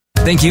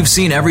 Think you've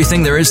seen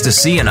everything there is to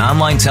see in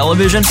online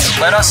television?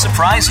 Let us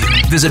surprise you.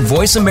 Visit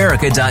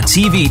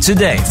voiceamerica.tv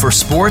today for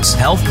sports,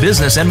 health,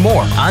 business, and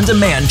more on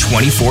demand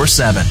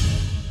 24/7.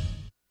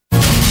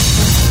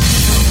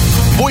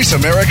 Voice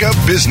America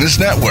Business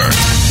Network,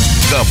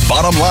 the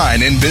bottom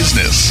line in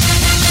business.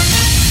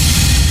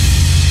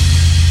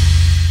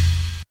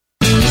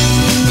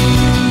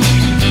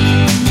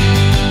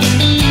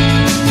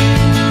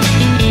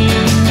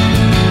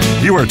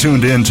 You are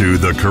tuned in to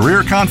The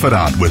Career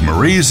Confidant with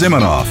Marie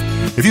Zimenoff.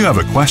 If you have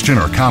a question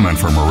or comment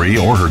for Marie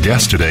or her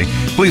guest today,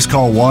 please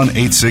call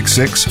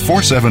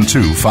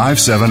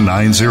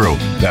 1-866-472-5790.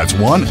 That's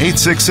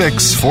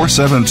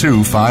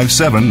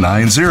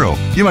 1-866-472-5790.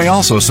 You may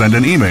also send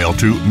an email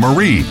to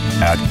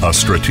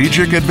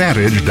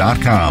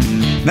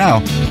marie@astrategicadvantage.com.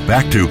 Now,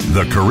 back to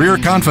The Career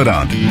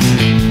Confidant.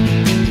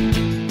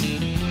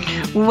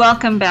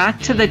 Welcome back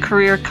to the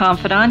Career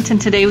Confidant,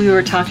 and today we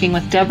were talking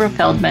with Debra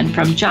Feldman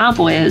from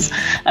JobWiz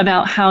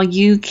about how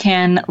you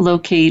can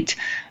locate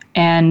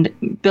and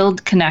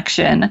build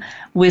connection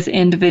with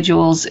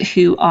individuals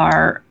who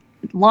are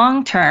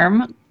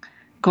long-term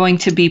going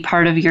to be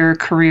part of your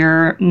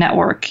career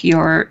network.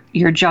 Your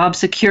job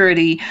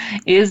security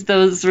is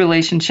those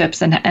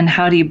relationships, and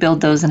how do you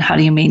build those and how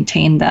do you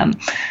maintain them?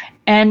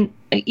 And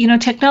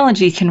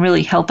technology can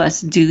really help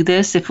us do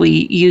this if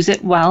we use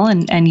it well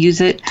and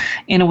use it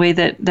in a way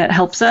that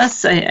helps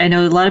us. I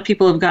know a lot of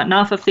people have gotten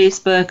off of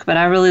Facebook, but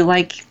I really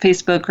like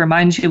Facebook.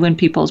 Reminds you when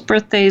people's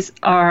birthdays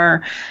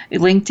are.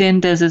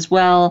 LinkedIn does as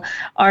well.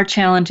 Our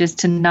challenge is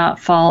to not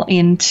fall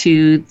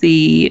into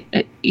the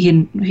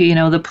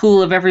the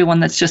pool of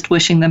everyone that's just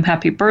wishing them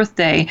happy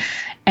birthday,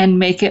 and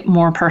make it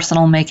more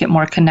personal, make it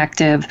more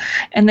connective,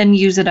 and then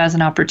use it as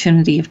an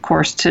opportunity, of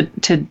course, to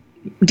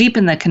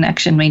deepen the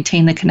connection,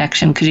 maintain the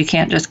connection, because you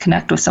can't just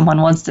connect with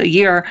someone once a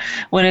year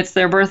when it's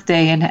their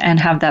birthday and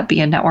have that be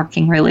a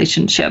networking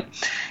relationship.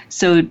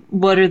 So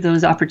what are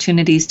those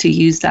opportunities to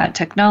use that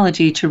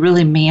technology to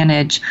really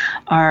manage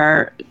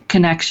our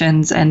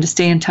connections and to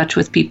stay in touch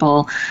with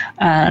people,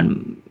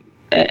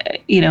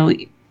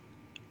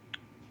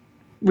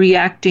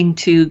 reacting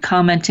to,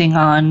 commenting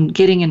on,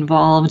 getting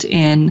involved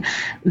in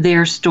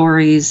their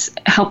stories,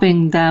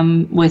 helping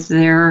them with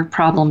their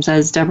problems,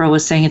 as Debra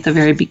was saying at the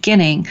very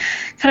beginning,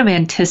 kind of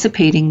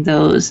anticipating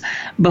those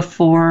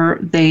before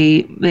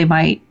they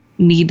might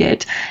need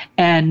it.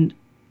 And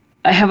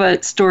I have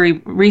a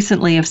story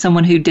recently of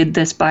someone who did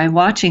this by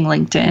watching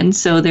LinkedIn.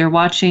 So they're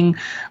watching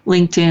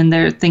LinkedIn,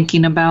 they're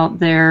thinking about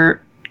their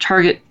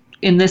target.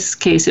 In this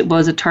case, it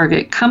was a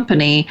target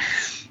company,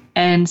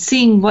 and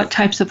seeing what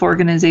types of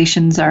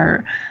organizations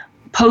are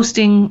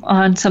posting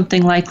on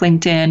something like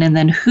LinkedIn, and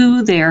then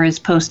who there is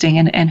posting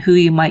and who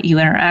you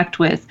interact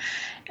with.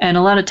 And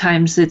a lot of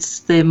times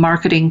it's the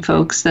marketing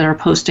folks that are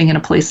posting in a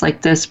place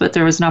like this, but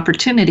there was an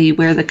opportunity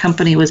where the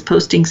company was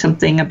posting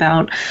something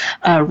about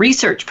a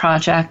research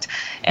project,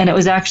 and it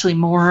was actually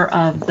more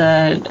of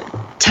the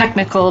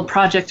technical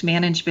project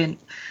management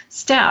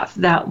staff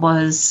that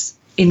was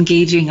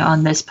engaging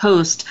on this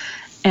post.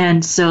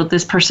 And so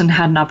this person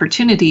had an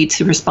opportunity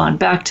to respond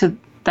back to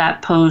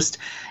that post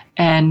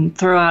and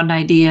throw out an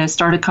idea,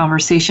 start a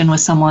conversation with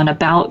someone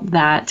about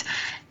that.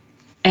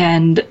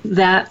 And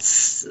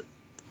that's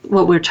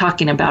what we're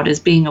talking about, is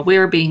being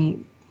aware,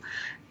 being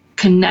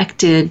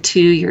connected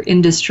to your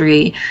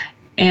industry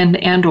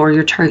and or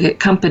your target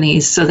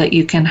companies, so that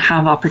you can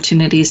have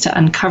opportunities to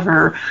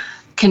uncover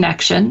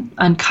connection,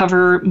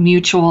 uncover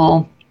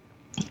mutual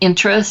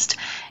interest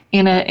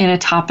in a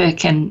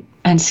topic, and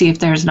see if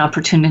there's an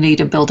opportunity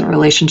to build a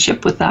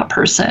relationship with that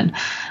person.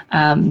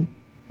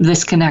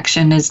 This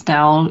connection is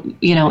now,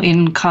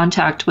 in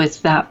contact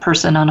with that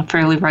person on a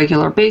fairly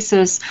regular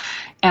basis,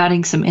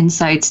 adding some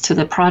insights to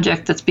the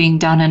project that's being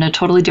done in a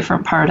totally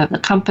different part of the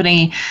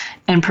company,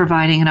 and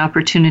providing an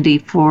opportunity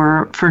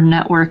for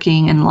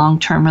networking and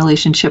long-term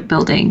relationship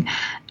building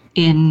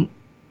in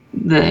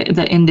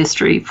the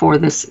industry for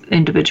this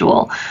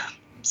individual.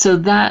 So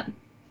that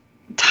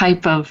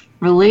type of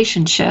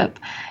relationship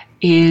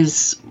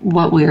is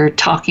what we're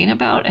talking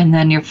about, and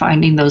then you're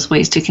finding those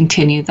ways to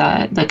continue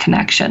the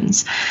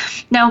connections.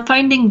 Now,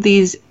 finding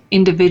these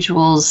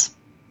individuals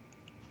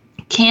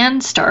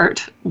can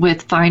start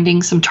with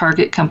finding some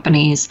target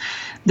companies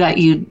that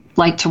you'd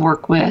like to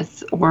work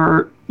with,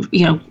 or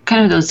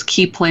kind of those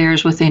key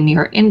players within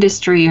your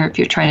industry, or if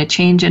you're trying to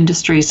change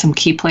industry, some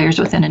key players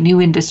within a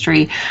new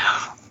industry.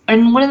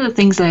 And one of the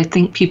things that I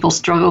think people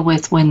struggle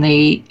with when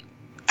they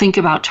think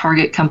about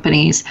target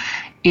companies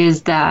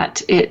is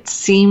that it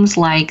seems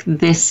like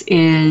this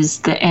is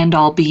the end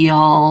all be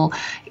all,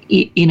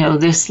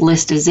 this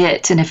list is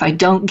it. And if I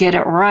don't get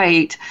it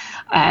right,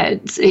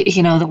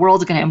 the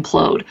world's going to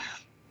implode.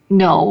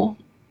 No,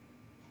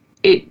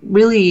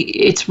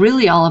 it's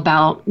really all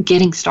about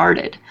getting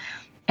started,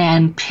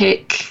 and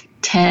pick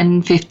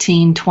 10,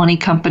 15, 20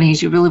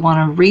 companies you really want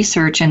to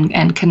research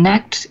and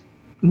connect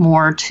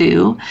more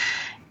to,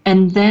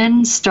 and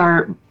then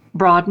start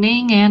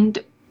broadening.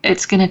 And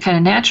it's going to kind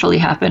of naturally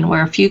happen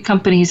where a few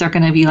companies are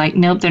going to be like,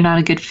 nope, they're not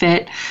a good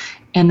fit.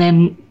 And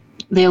then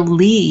they'll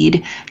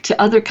lead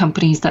to other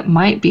companies that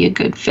might be a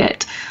good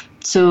fit.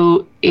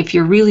 So if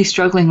you're really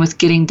struggling with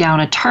getting down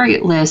a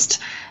target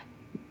list,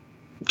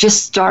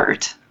 just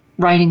start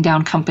writing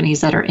down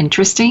companies that are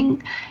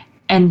interesting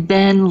and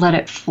then let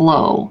it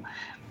flow.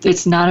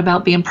 It's not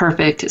about being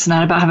perfect. It's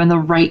not about having the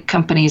right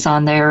companies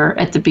on there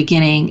at the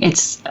beginning.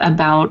 It's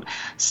about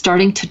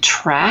starting to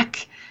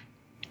track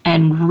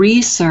and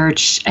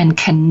research and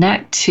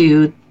connect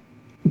to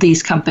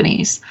these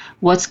companies.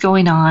 What's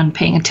going on,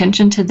 paying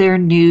attention to their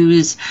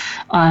news,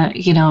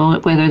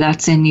 whether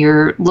that's in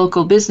your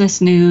local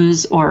business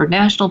news or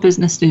national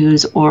business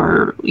news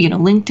or,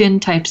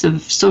 LinkedIn types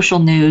of social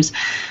news.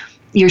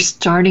 You're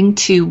starting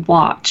to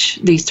watch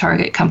these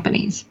target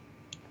companies.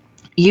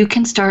 You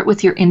can start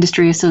with your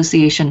industry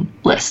association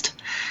list.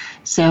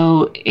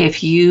 So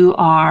if you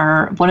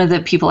are, one of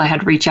the people I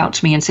had reach out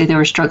to me and say they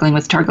were struggling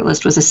with target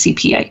list was a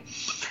CPA.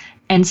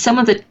 And some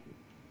of the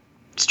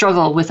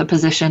struggle with a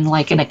position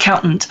like an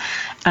accountant,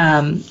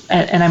 and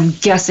I'm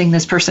guessing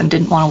this person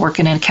didn't want to work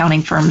in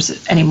accounting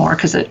firms anymore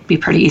because it'd be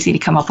pretty easy to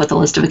come up with a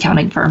list of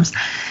accounting firms.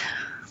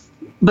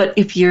 But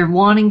if you're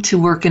wanting to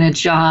work in a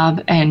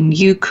job and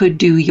you could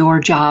do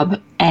your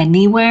job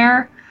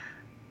anywhere,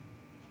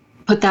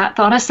 put that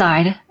thought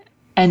aside,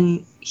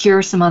 and here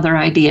are some other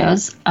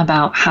ideas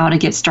about how to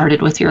get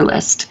started with your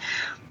list.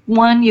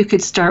 One, you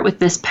could start with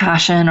this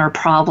passion or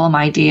problem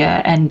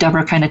idea, and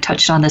Debra kind of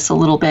touched on this a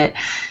little bit.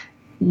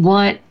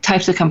 What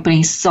types of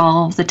companies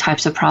solve the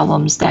types of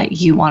problems that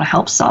you want to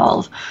help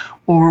solve,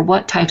 or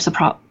what types of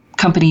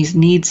companies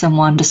need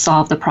someone to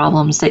solve the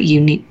problems that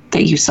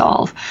you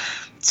solve?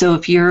 So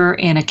if you're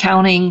in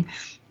accounting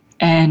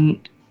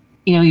and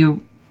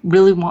you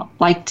really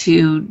like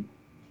to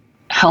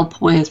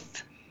help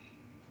with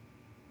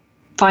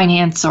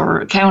finance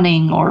or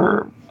accounting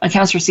or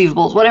accounts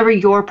receivables, whatever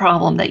your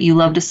problem that you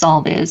love to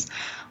solve is,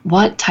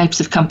 what types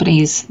of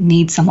companies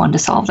need someone to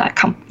solve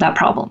that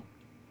problem?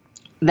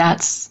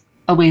 That's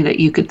a way that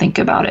you could think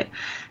about it.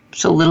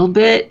 It's a little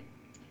bit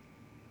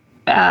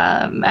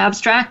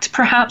abstract,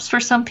 perhaps, for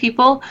some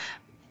people,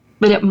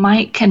 but it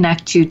might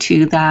connect you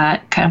to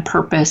that kind of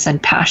purpose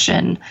and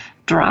passion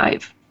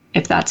drive,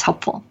 if that's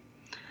helpful.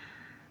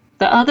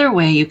 The other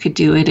way you could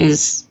do it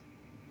is,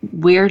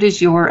 where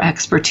does your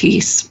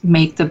expertise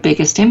make the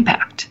biggest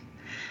impact?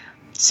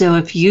 So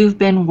if you've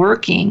been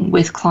working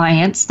with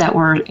clients that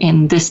were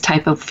in this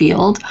type of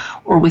field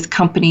or with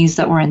companies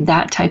that were in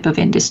that type of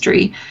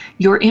industry,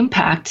 your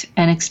impact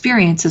and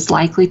experience is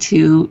likely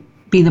to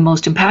be the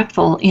most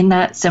impactful in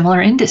that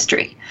similar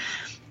industry.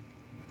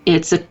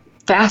 It's a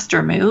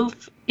faster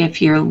move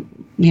if you're,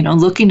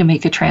 looking to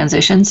make a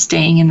transition.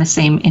 Staying in the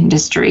same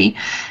industry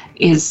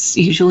is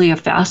usually a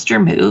faster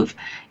move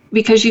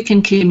because you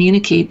can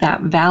communicate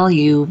that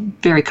value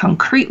very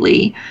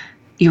concretely.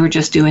 You were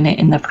just doing it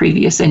in the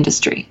previous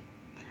industry.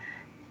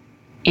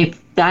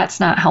 If that's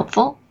not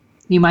helpful,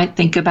 you might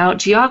think about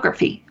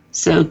geography.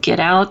 So get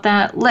out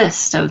that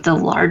list of the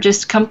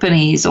largest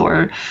companies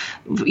or,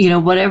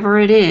 whatever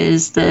it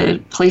is,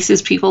 the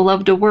places people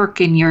love to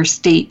work in your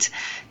state,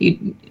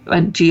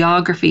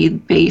 geography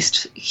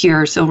based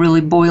here. So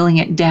really boiling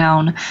it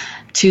down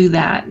to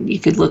that. You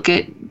could look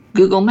at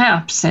Google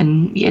Maps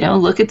and,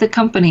 look at the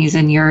companies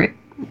in your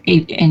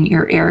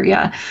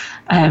area.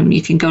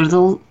 You can go to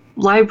the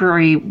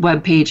library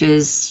web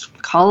pages,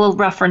 call a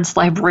reference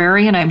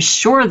librarian. I'm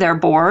sure they're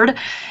bored,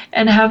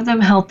 and have them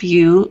help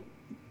you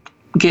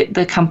get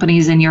the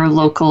companies in your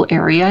local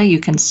area. You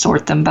can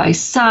sort them by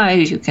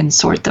size. You can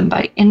sort them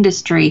by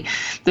industry.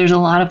 There's a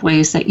lot of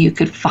ways that you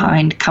could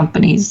find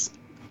companies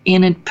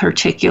in a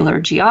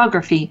particular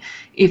geography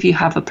if you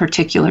have a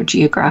particular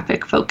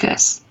geographic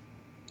focus.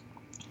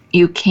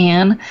 You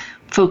can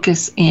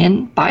focus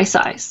in by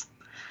size.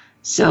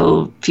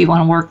 So if you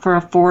want to work for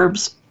a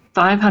Forbes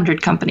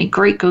 500 company,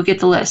 great, go get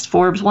the list.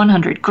 Forbes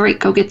 100, great,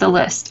 go get the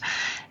list.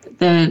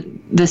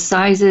 The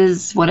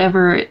sizes,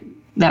 whatever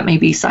that may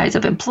be, size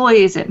of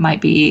employees, it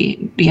might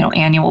be,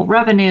 annual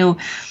revenue.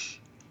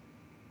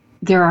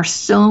 There are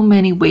so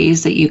many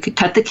ways that you could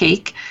cut the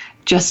cake.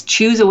 Just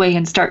choose a way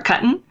and start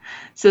cutting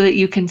so that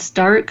you can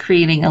start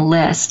creating a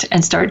list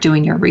and start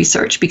doing your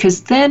research.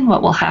 Because then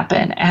what will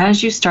happen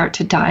as you start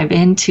to dive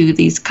into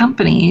these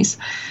companies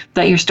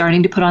that you're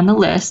starting to put on the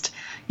list,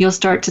 you'll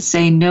start to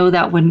say, no,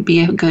 that wouldn't be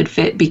a good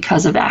fit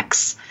because of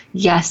X.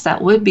 Yes,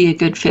 that would be a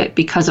good fit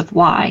because of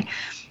Y.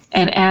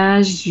 And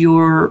as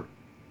you're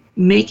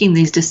making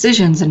these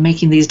decisions and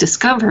making these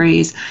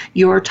discoveries,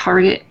 your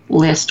target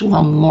list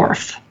will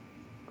morph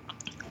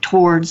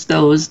towards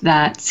those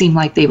that seem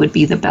like they would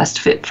be the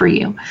best fit for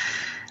you.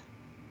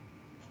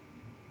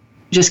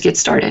 Just get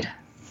started.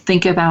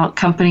 Think about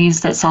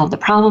companies that solve the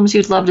problems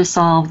you'd love to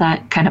solve,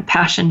 that kind of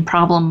passion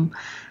problem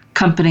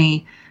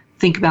company.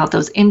 Think about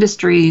those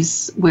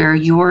industries where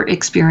your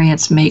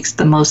experience makes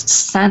the most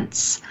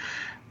sense.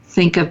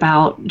 Think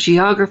about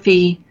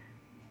geography,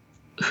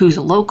 who's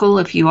local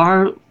if you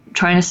are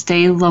trying to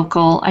stay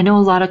local. I know a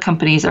lot of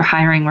companies are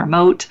hiring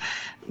remote,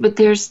 but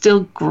there's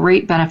still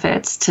great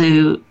benefits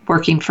to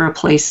working for a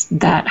place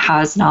that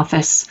has an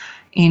office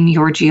in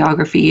your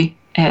geography.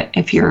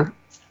 If you're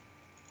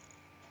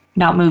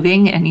not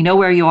moving and you know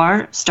where you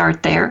are,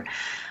 start there.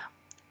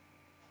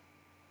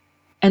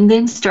 And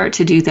then start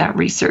to do that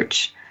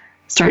research.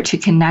 Start to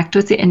connect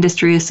with the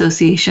industry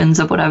associations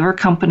of whatever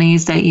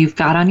companies that you've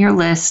got on your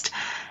list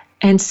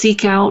and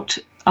seek out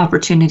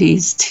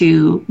opportunities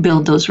to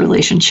build those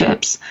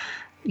relationships.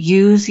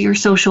 Use your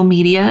social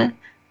media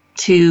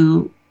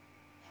to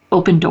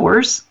open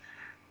doors,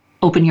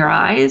 open your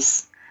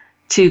eyes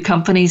to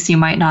companies you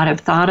might not have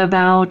thought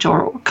about,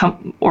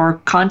 or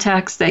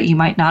contacts that you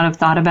might not have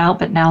thought about,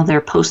 but now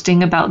they're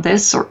posting about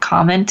this or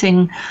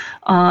commenting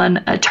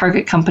on a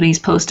target company's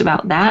post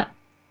about that.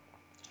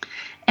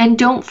 And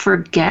don't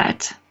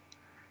forget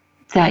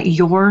that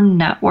your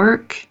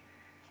network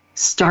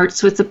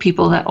starts with the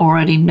people that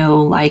already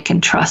know, like,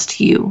 and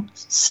trust you.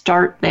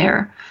 Start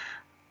there.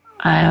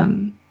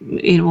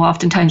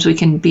 Oftentimes we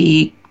can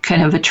be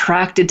kind of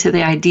attracted to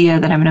the idea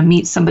that I'm going to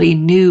meet somebody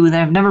new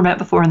that I've never met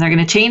before and they're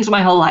going to change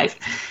my whole life.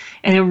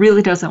 And it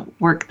really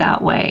doesn't work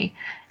that way.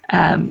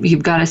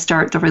 You've got to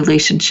start the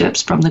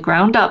relationships from the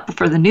ground up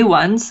for the new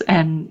ones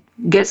and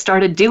get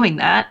started doing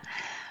that.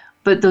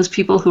 But those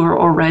people who are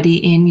already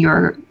in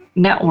your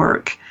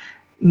network,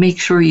 make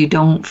sure you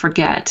don't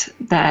forget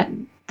that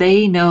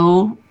they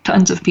know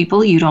tons of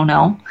people you don't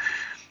know,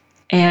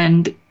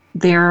 and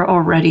they're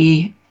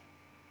already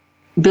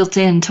built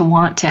in to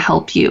want to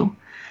help you.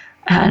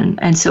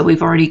 And so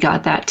we've already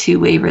got that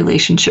two-way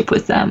relationship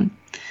with them.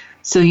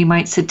 So you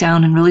might sit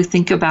down and really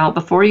think about,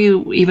 before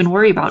you even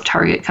worry about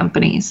target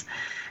companies,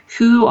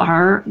 who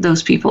are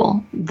those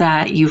people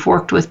that you've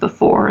worked with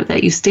before,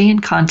 that you stay in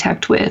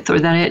contact with,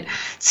 or that it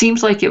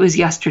seems like it was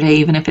yesterday,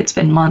 even if it's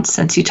been months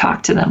since you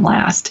talked to them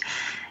last.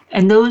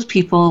 And those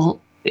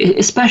people,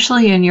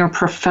 especially in your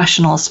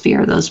professional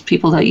sphere, those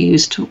people that you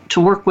used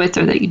to work with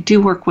or that you do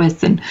work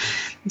with, and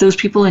those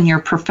people in your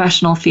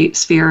professional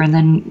sphere, and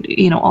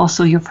then,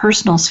 also your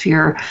personal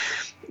sphere,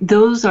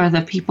 those are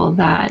the people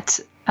that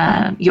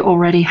you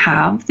already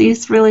have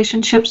these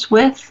relationships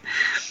with,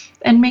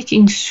 and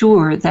making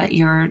sure that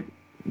you're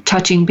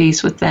touching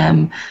base with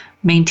them,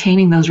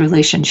 maintaining those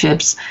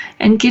relationships,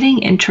 and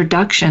getting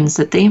introductions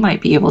that they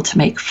might be able to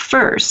make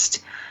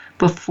first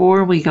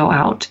before we go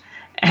out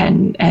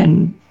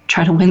and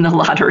try to win the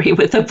lottery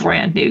with a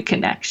brand new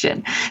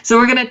connection. So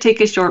we're going to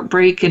take a short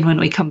break, and when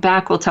we come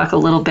back, we'll talk a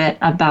little bit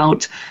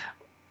about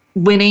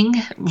winning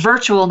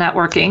virtual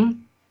networking.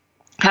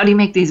 How do you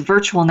make these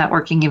virtual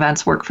networking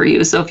events work for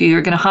you? So if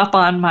you're going to hop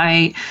on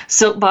my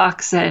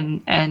soapbox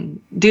and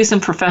do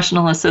some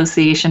professional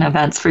association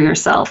events for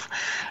yourself,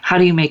 how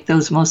do you make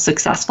those most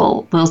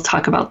successful? We'll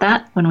talk about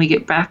that when we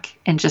get back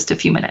in just a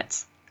few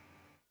minutes.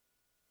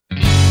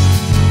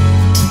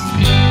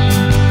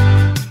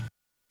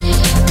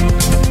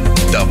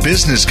 The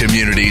business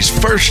community's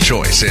first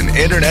choice in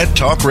Internet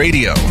Talk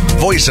Radio.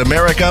 Voice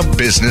America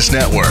Business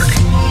Network.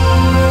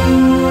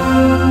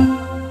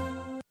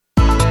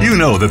 You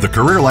know know that the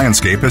career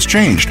landscape has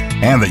changed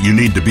and that you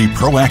need to be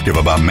proactive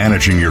about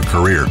managing your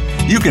career.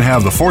 You can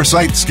have the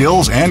foresight,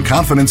 skills, and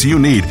confidence you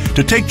need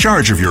to take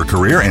charge of your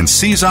career and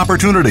seize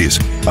opportunities.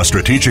 A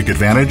strategic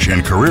advantage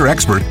and career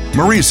expert,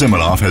 Marie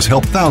Zimenoff has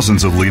helped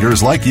thousands of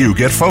leaders like you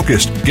get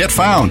focused, get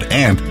found,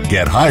 and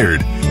get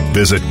hired.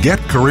 Visit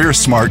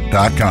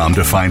getcareersmart.com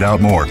to find out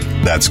more.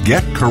 That's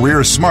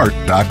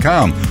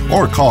getcareersmart.com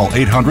or call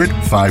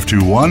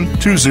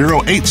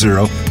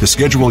 800-521-2080 to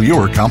schedule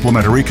your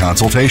complimentary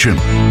consultation.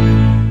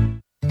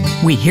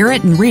 We hear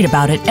it and read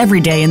about it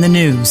every day in the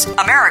news.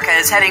 America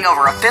is heading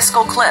over a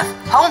fiscal cliff.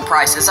 Home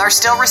prices are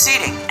still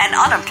receding and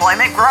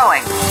unemployment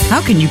growing.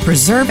 How can you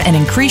preserve and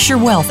increase your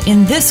wealth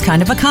in this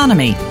kind of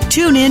economy?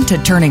 Tune in to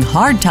Turning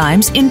Hard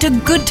Times into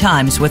Good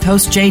Times with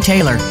host Jay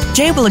Taylor.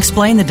 Jay will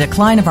explain the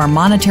decline of our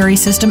monetary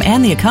system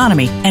and the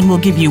economy and will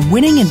give you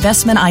winning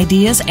investment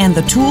ideas and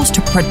the tools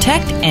to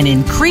protect and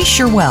increase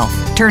your wealth.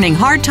 Turning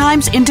Hard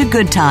Times into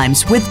Good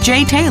Times with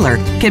Jay Taylor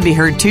can be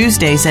heard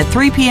Tuesdays at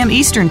 3 p.m.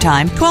 Eastern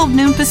Time, 12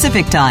 noon Pacific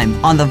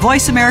Time on the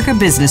Voice America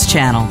Business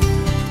Channel.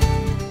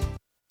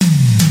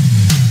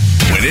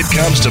 When it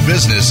comes to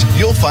business,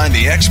 you'll find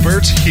the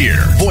experts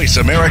here. Voice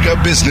America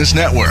Business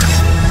Network.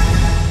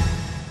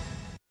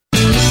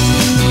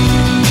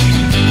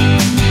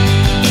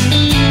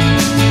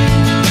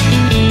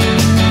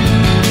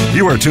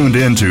 You are tuned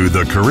in to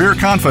The Career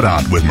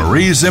Confidant with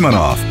Marie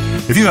Zimenoff.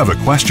 If you have a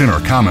question or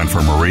comment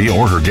for Marie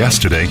or her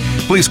guest today,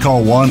 please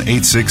call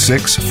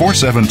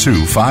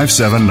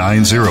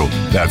 1-866-472-5790.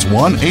 That's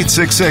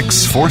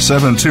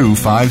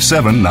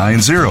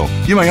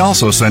 1-866-472-5790. You may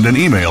also send an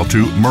email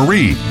to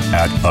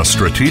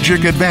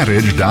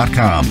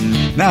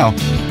marie@astrategicadvantage.com. Now,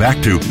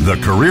 back to The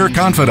Career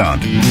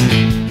Confidant.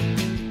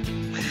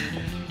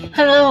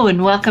 Hello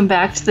and welcome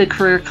back to the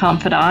Career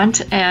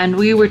Confidant. And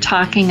we were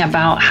talking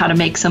about how to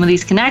make some of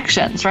these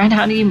connections, right?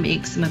 How do you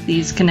make some of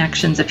these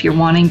connections if you're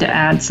wanting to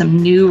add some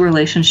new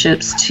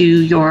relationships to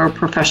your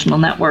professional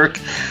network?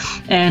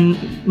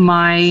 And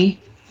my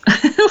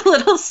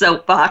little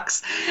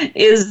soapbox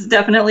is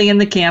definitely in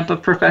the camp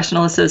of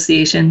professional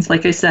associations.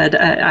 Like I said,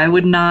 I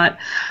would not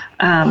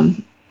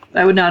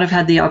have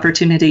had the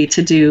opportunity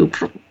to do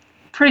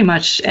pretty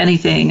much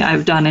anything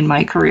I've done in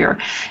my career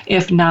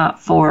if not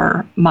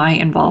for my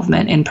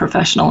involvement in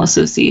professional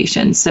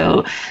associations.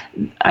 So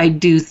I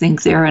do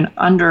think they're an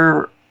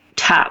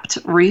under-tapped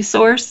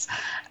resource,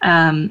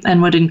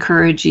 and would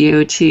encourage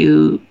you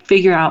to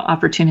figure out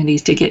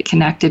opportunities to get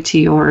connected to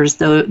yours,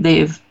 though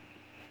they've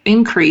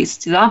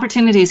increased. The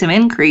opportunities have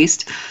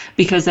increased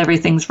because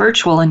everything's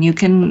virtual and you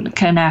can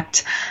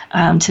connect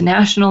to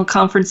national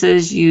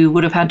conferences you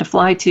would have had to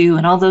fly to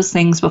and all those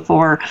things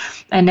before.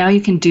 And now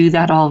you can do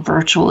that all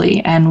virtually.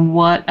 And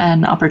what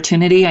an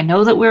opportunity. I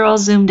know that we're all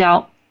zoomed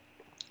out,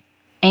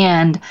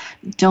 and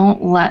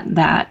don't let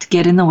that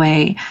get in the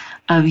way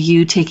of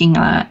you taking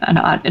an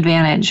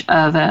advantage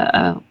of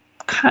a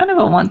kind of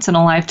a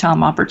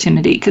once-in-a-lifetime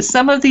opportunity, because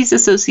some of these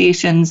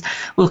associations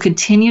will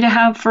continue to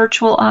have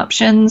virtual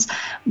options,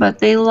 but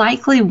they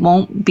likely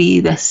won't be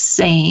the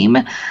same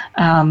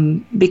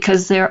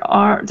because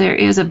there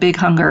is a big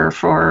hunger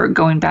for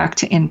going back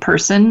to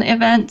in-person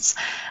events.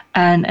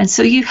 And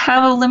so you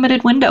have a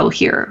limited window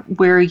here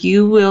where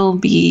you will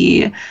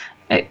be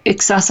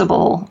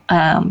accessible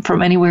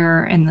from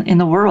anywhere in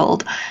the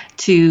world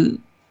to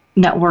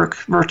network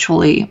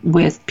virtually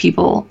with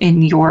people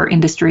in your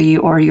industry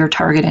or your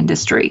target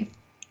industry.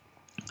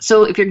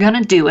 So if you're going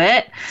to do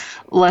it,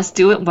 let's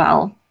do it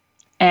well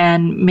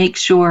and make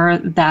sure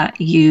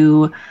that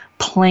you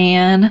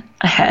plan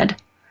ahead.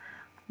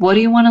 What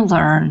do you want to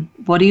learn?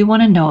 What do you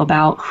want to know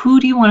about?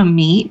 Who do you want to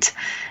meet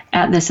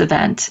at this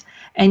event?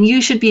 And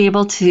you should be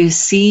able to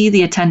see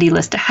the attendee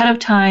list ahead of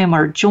time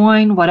or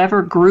join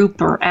whatever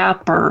group or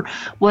app or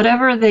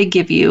whatever they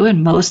give you.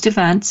 And most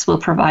events will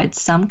provide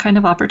some kind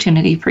of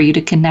opportunity for you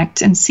to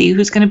connect and see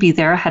who's going to be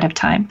there ahead of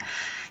time.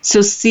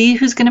 So see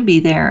who's going to be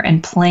there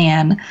and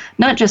plan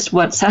not just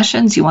what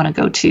sessions you want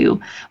to go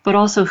to, but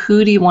also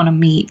who do you want to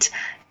meet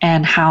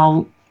and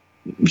how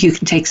you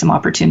can take some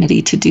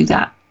opportunity to do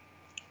that.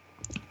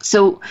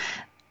 So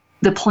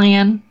the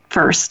plan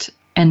first,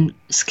 and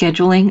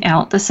scheduling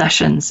out the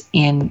sessions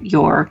in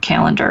your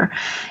calendar.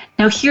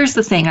 Now, here's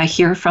the thing I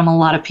hear from a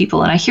lot of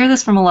people, and I hear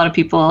this from a lot of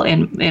people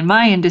in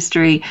my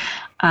industry,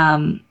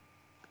 and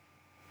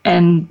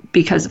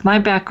because of my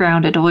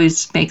background, it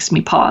always makes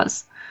me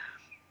pause.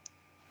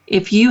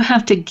 If you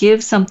have to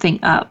give something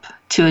up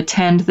to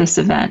attend this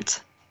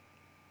event,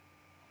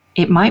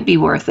 it might be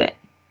worth it.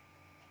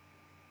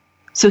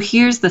 So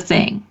here's the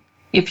thing.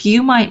 If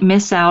you might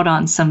miss out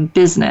on some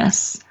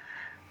business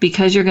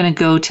because you're going to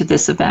go to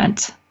this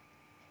event,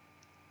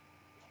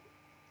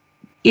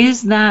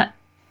 is that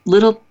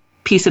little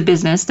piece of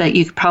business that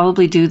you could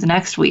probably do the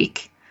next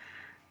week,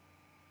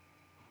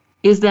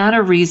 is that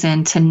a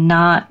reason to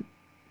not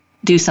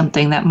do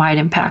something that might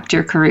impact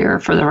your career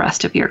for the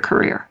rest of your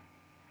career?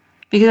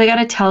 Because I got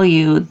to tell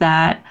you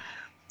that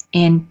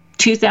in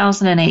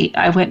 2008,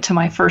 I went to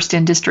my first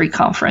industry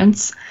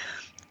conference,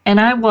 And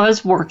I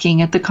was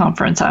working at the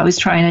conference. I was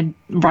trying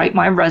to write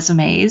my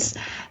resumes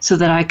so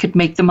that I could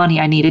make the money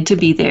I needed to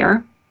be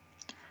there.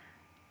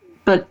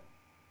 But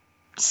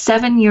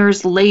 7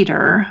 years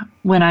later,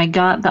 when I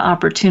got the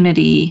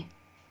opportunity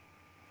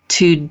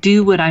to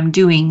do what I'm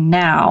doing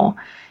now,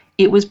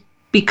 it was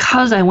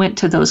because I went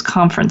to those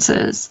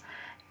conferences.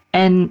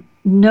 And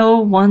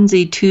no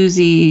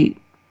onesie-twosie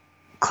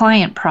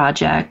client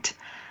project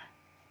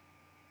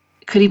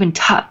could even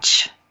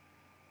touch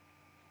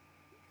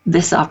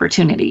this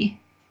opportunity.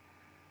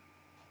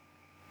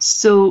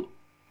 So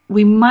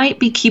we might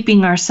be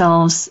keeping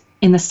ourselves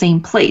in the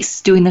same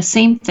place, doing the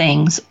same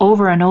things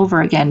over and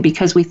over again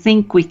because we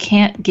think we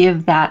can't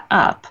give that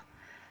up.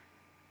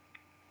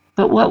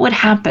 But what would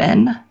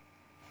happen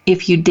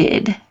if you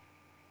did?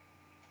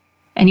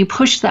 And you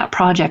pushed that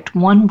project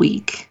 1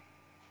 week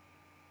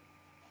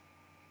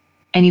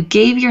and you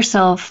gave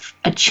yourself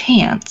a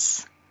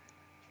chance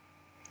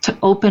to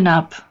open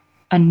up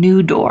a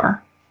new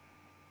door.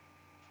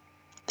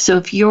 So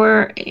if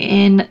you're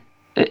in,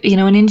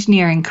 an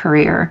engineering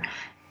career,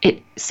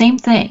 same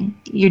thing.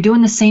 You're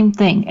doing the same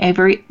thing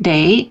every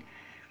day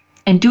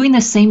and doing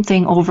the same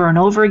thing over and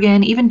over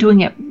again, even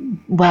doing it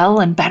well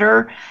and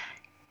better,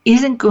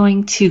 isn't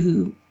going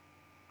to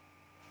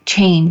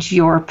change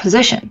your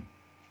position.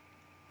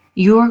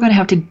 You're going to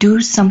have to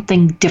do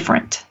something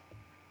different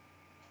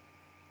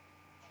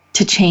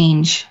to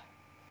change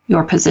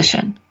your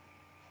position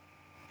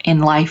in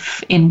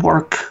life, in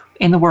work,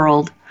 in the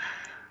world.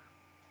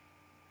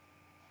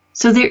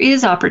 So there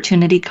is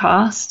opportunity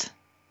cost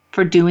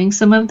for doing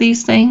some of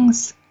these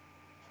things,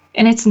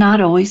 and it's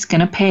not always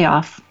going to pay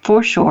off,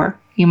 for sure.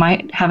 You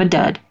might have a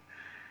dud.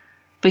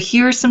 But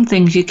here are some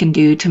things you can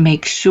do to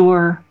make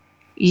sure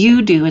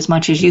you do as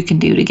much as you can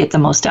do to get the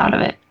most out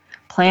of it.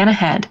 Plan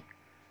ahead.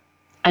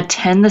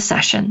 Attend the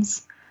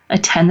sessions.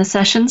 Attend the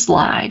sessions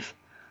live.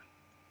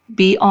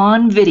 Be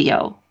on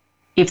video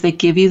if they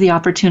give you the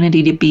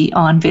opportunity to be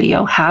on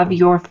video. Have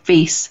your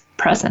face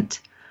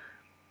present.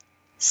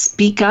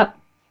 Speak up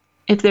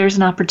if there's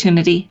an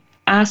opportunity.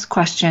 Ask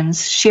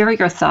questions. Share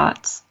your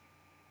thoughts.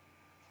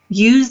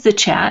 Use the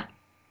chat.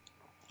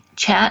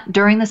 Chat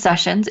during the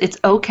sessions. It's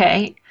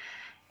okay.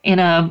 In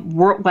a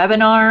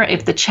webinar,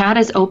 if the chat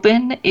is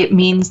open, it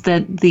means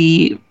that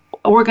the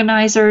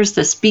organizers,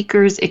 the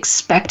speakers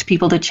expect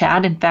people to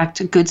chat. In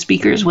fact, good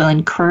speakers will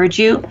encourage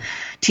you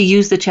to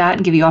use the chat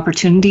and give you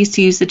opportunities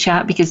to use the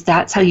chat because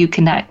that's how you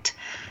connect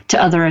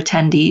to other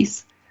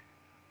attendees.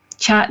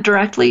 Chat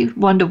directly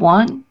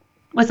one-to-one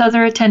with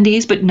other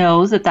attendees, but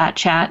know that that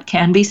chat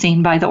can be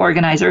seen by the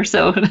organizer,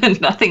 so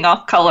nothing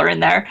off color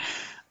in there.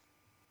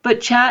 But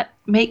chat,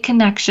 make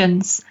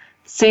connections,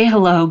 say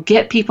hello,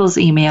 get people's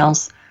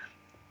emails,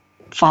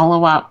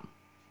 follow up,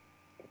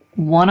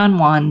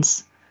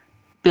 one-on-ones,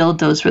 build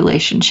those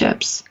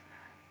relationships.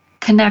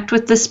 Connect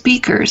with the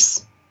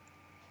speakers.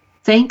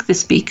 Thank the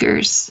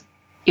speakers.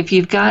 If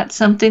you've got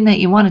something that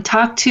you want to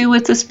talk to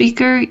with the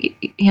speaker,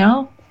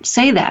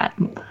 say that.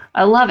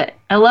 I love it.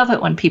 I love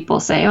it when people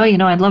say,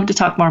 I'd love to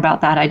talk more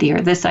about that idea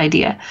or this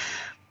idea.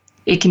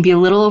 It can be a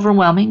little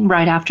overwhelming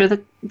right after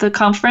the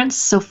conference,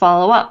 so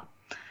follow up.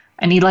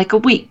 I need like a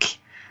week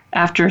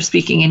after a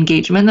speaking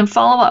engagement, then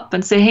follow up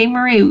and say, hey,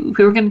 Marie,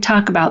 we were going to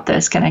talk about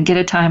this. Can I get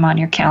a time on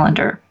your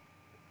calendar?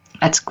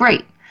 That's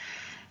great.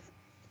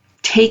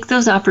 Take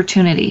those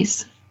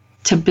opportunities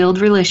to build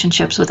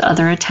relationships with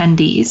other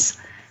attendees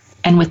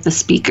and with the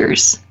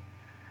speakers.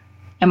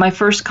 At my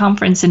first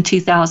conference in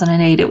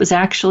 2008, it was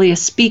actually a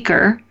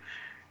speaker,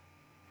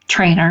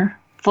 trainer,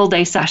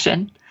 full-day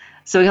session.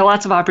 So we had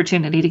lots of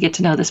opportunity to get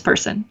to know this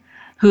person,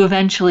 who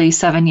eventually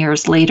 7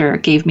 years later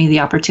gave me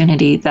the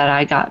opportunity that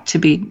I got to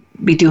be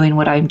doing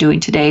what I'm doing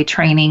today,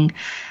 training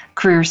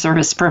career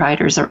service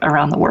providers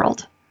around the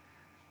world.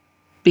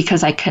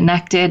 Because I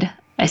connected,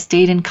 I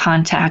stayed in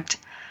contact,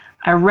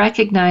 I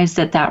recognized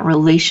that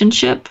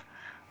relationship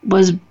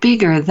was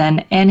bigger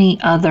than any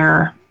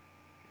other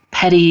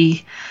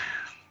petty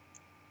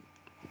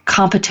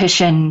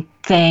competition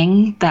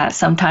thing that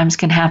sometimes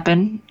can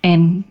happen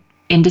in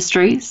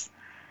industries,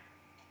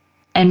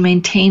 and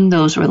maintain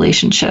those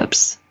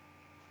relationships.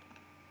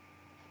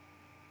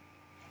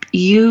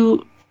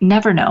 You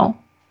never know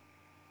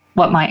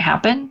what might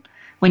happen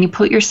when you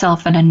put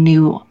yourself in a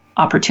new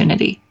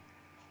opportunity.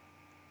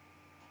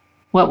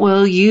 What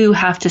will you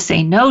have to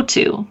say no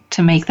to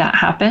make that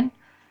happen?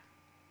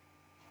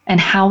 And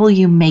how will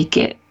you make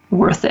it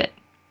worth it?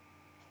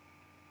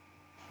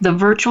 The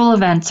virtual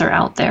events are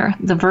out there.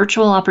 The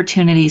virtual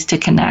opportunities to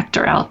connect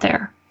are out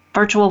there.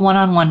 Virtual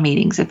one-on-one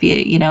meetings. If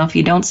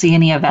you don't see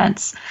any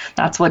events,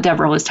 that's what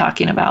Debra was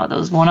talking about,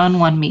 those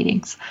one-on-one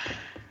meetings.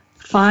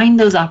 Find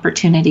those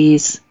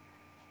opportunities.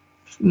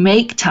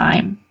 Make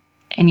time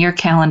in your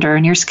calendar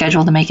and your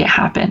schedule to make it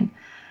happen.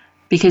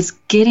 Because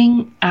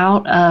getting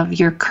out of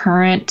your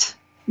current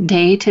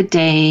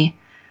day-to-day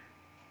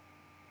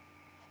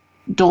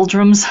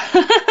doldrums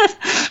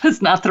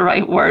is not the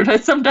right word,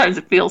 but sometimes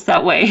it feels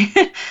that way.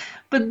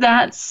 But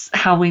that's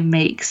how we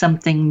make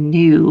something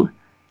new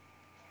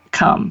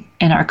come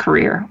in our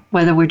career,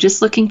 whether we're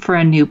just looking for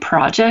a new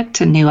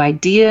project, a new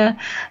idea,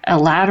 a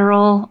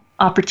lateral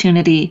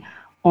opportunity,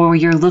 or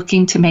you're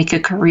looking to make a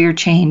career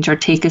change or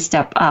take a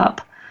step up.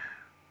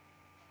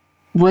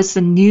 What's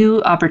the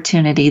new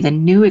opportunity, the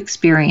new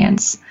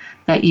experience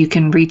that you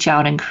can reach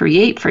out and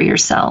create for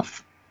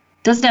yourself?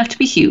 Doesn't have to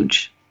be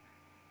huge.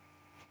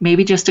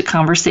 Maybe just a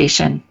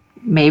conversation,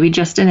 maybe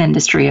just an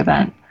industry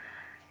event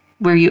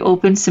where you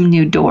open some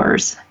new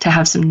doors to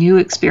have some new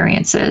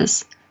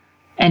experiences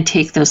and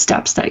take those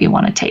steps that you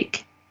want to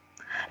take.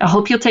 I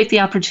hope you'll take the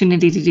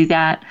opportunity to do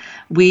that.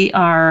 We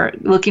are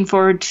looking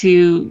forward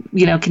to,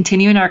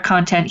 continuing our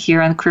content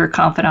here on the Career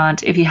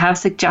Confidant. If you have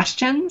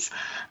suggestions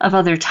of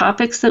other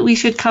topics that we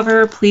should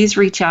cover, please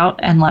reach out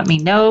and let me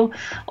know.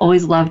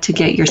 Always love to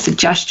get your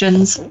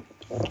suggestions.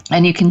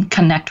 And you can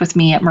connect with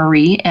me at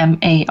Marie,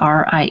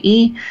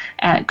 Marie,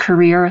 at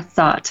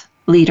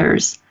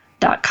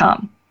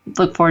careerthoughtleaders.com.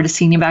 Look forward to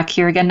seeing you back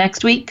here again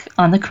next week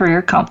on the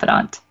Career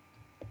Confidant.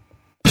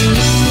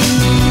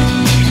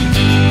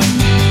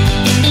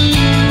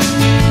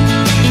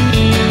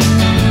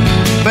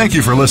 Thank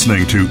you for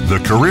listening to The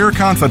Career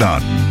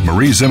Confidant.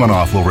 Marie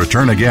Zimenoff will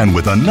return again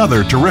with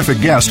another terrific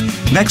guest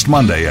next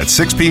Monday at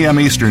 6 p.m.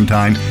 Eastern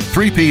Time,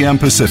 3 p.m.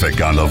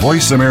 Pacific on the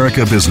Voice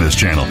America Business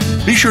Channel.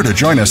 Be sure to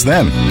join us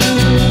then.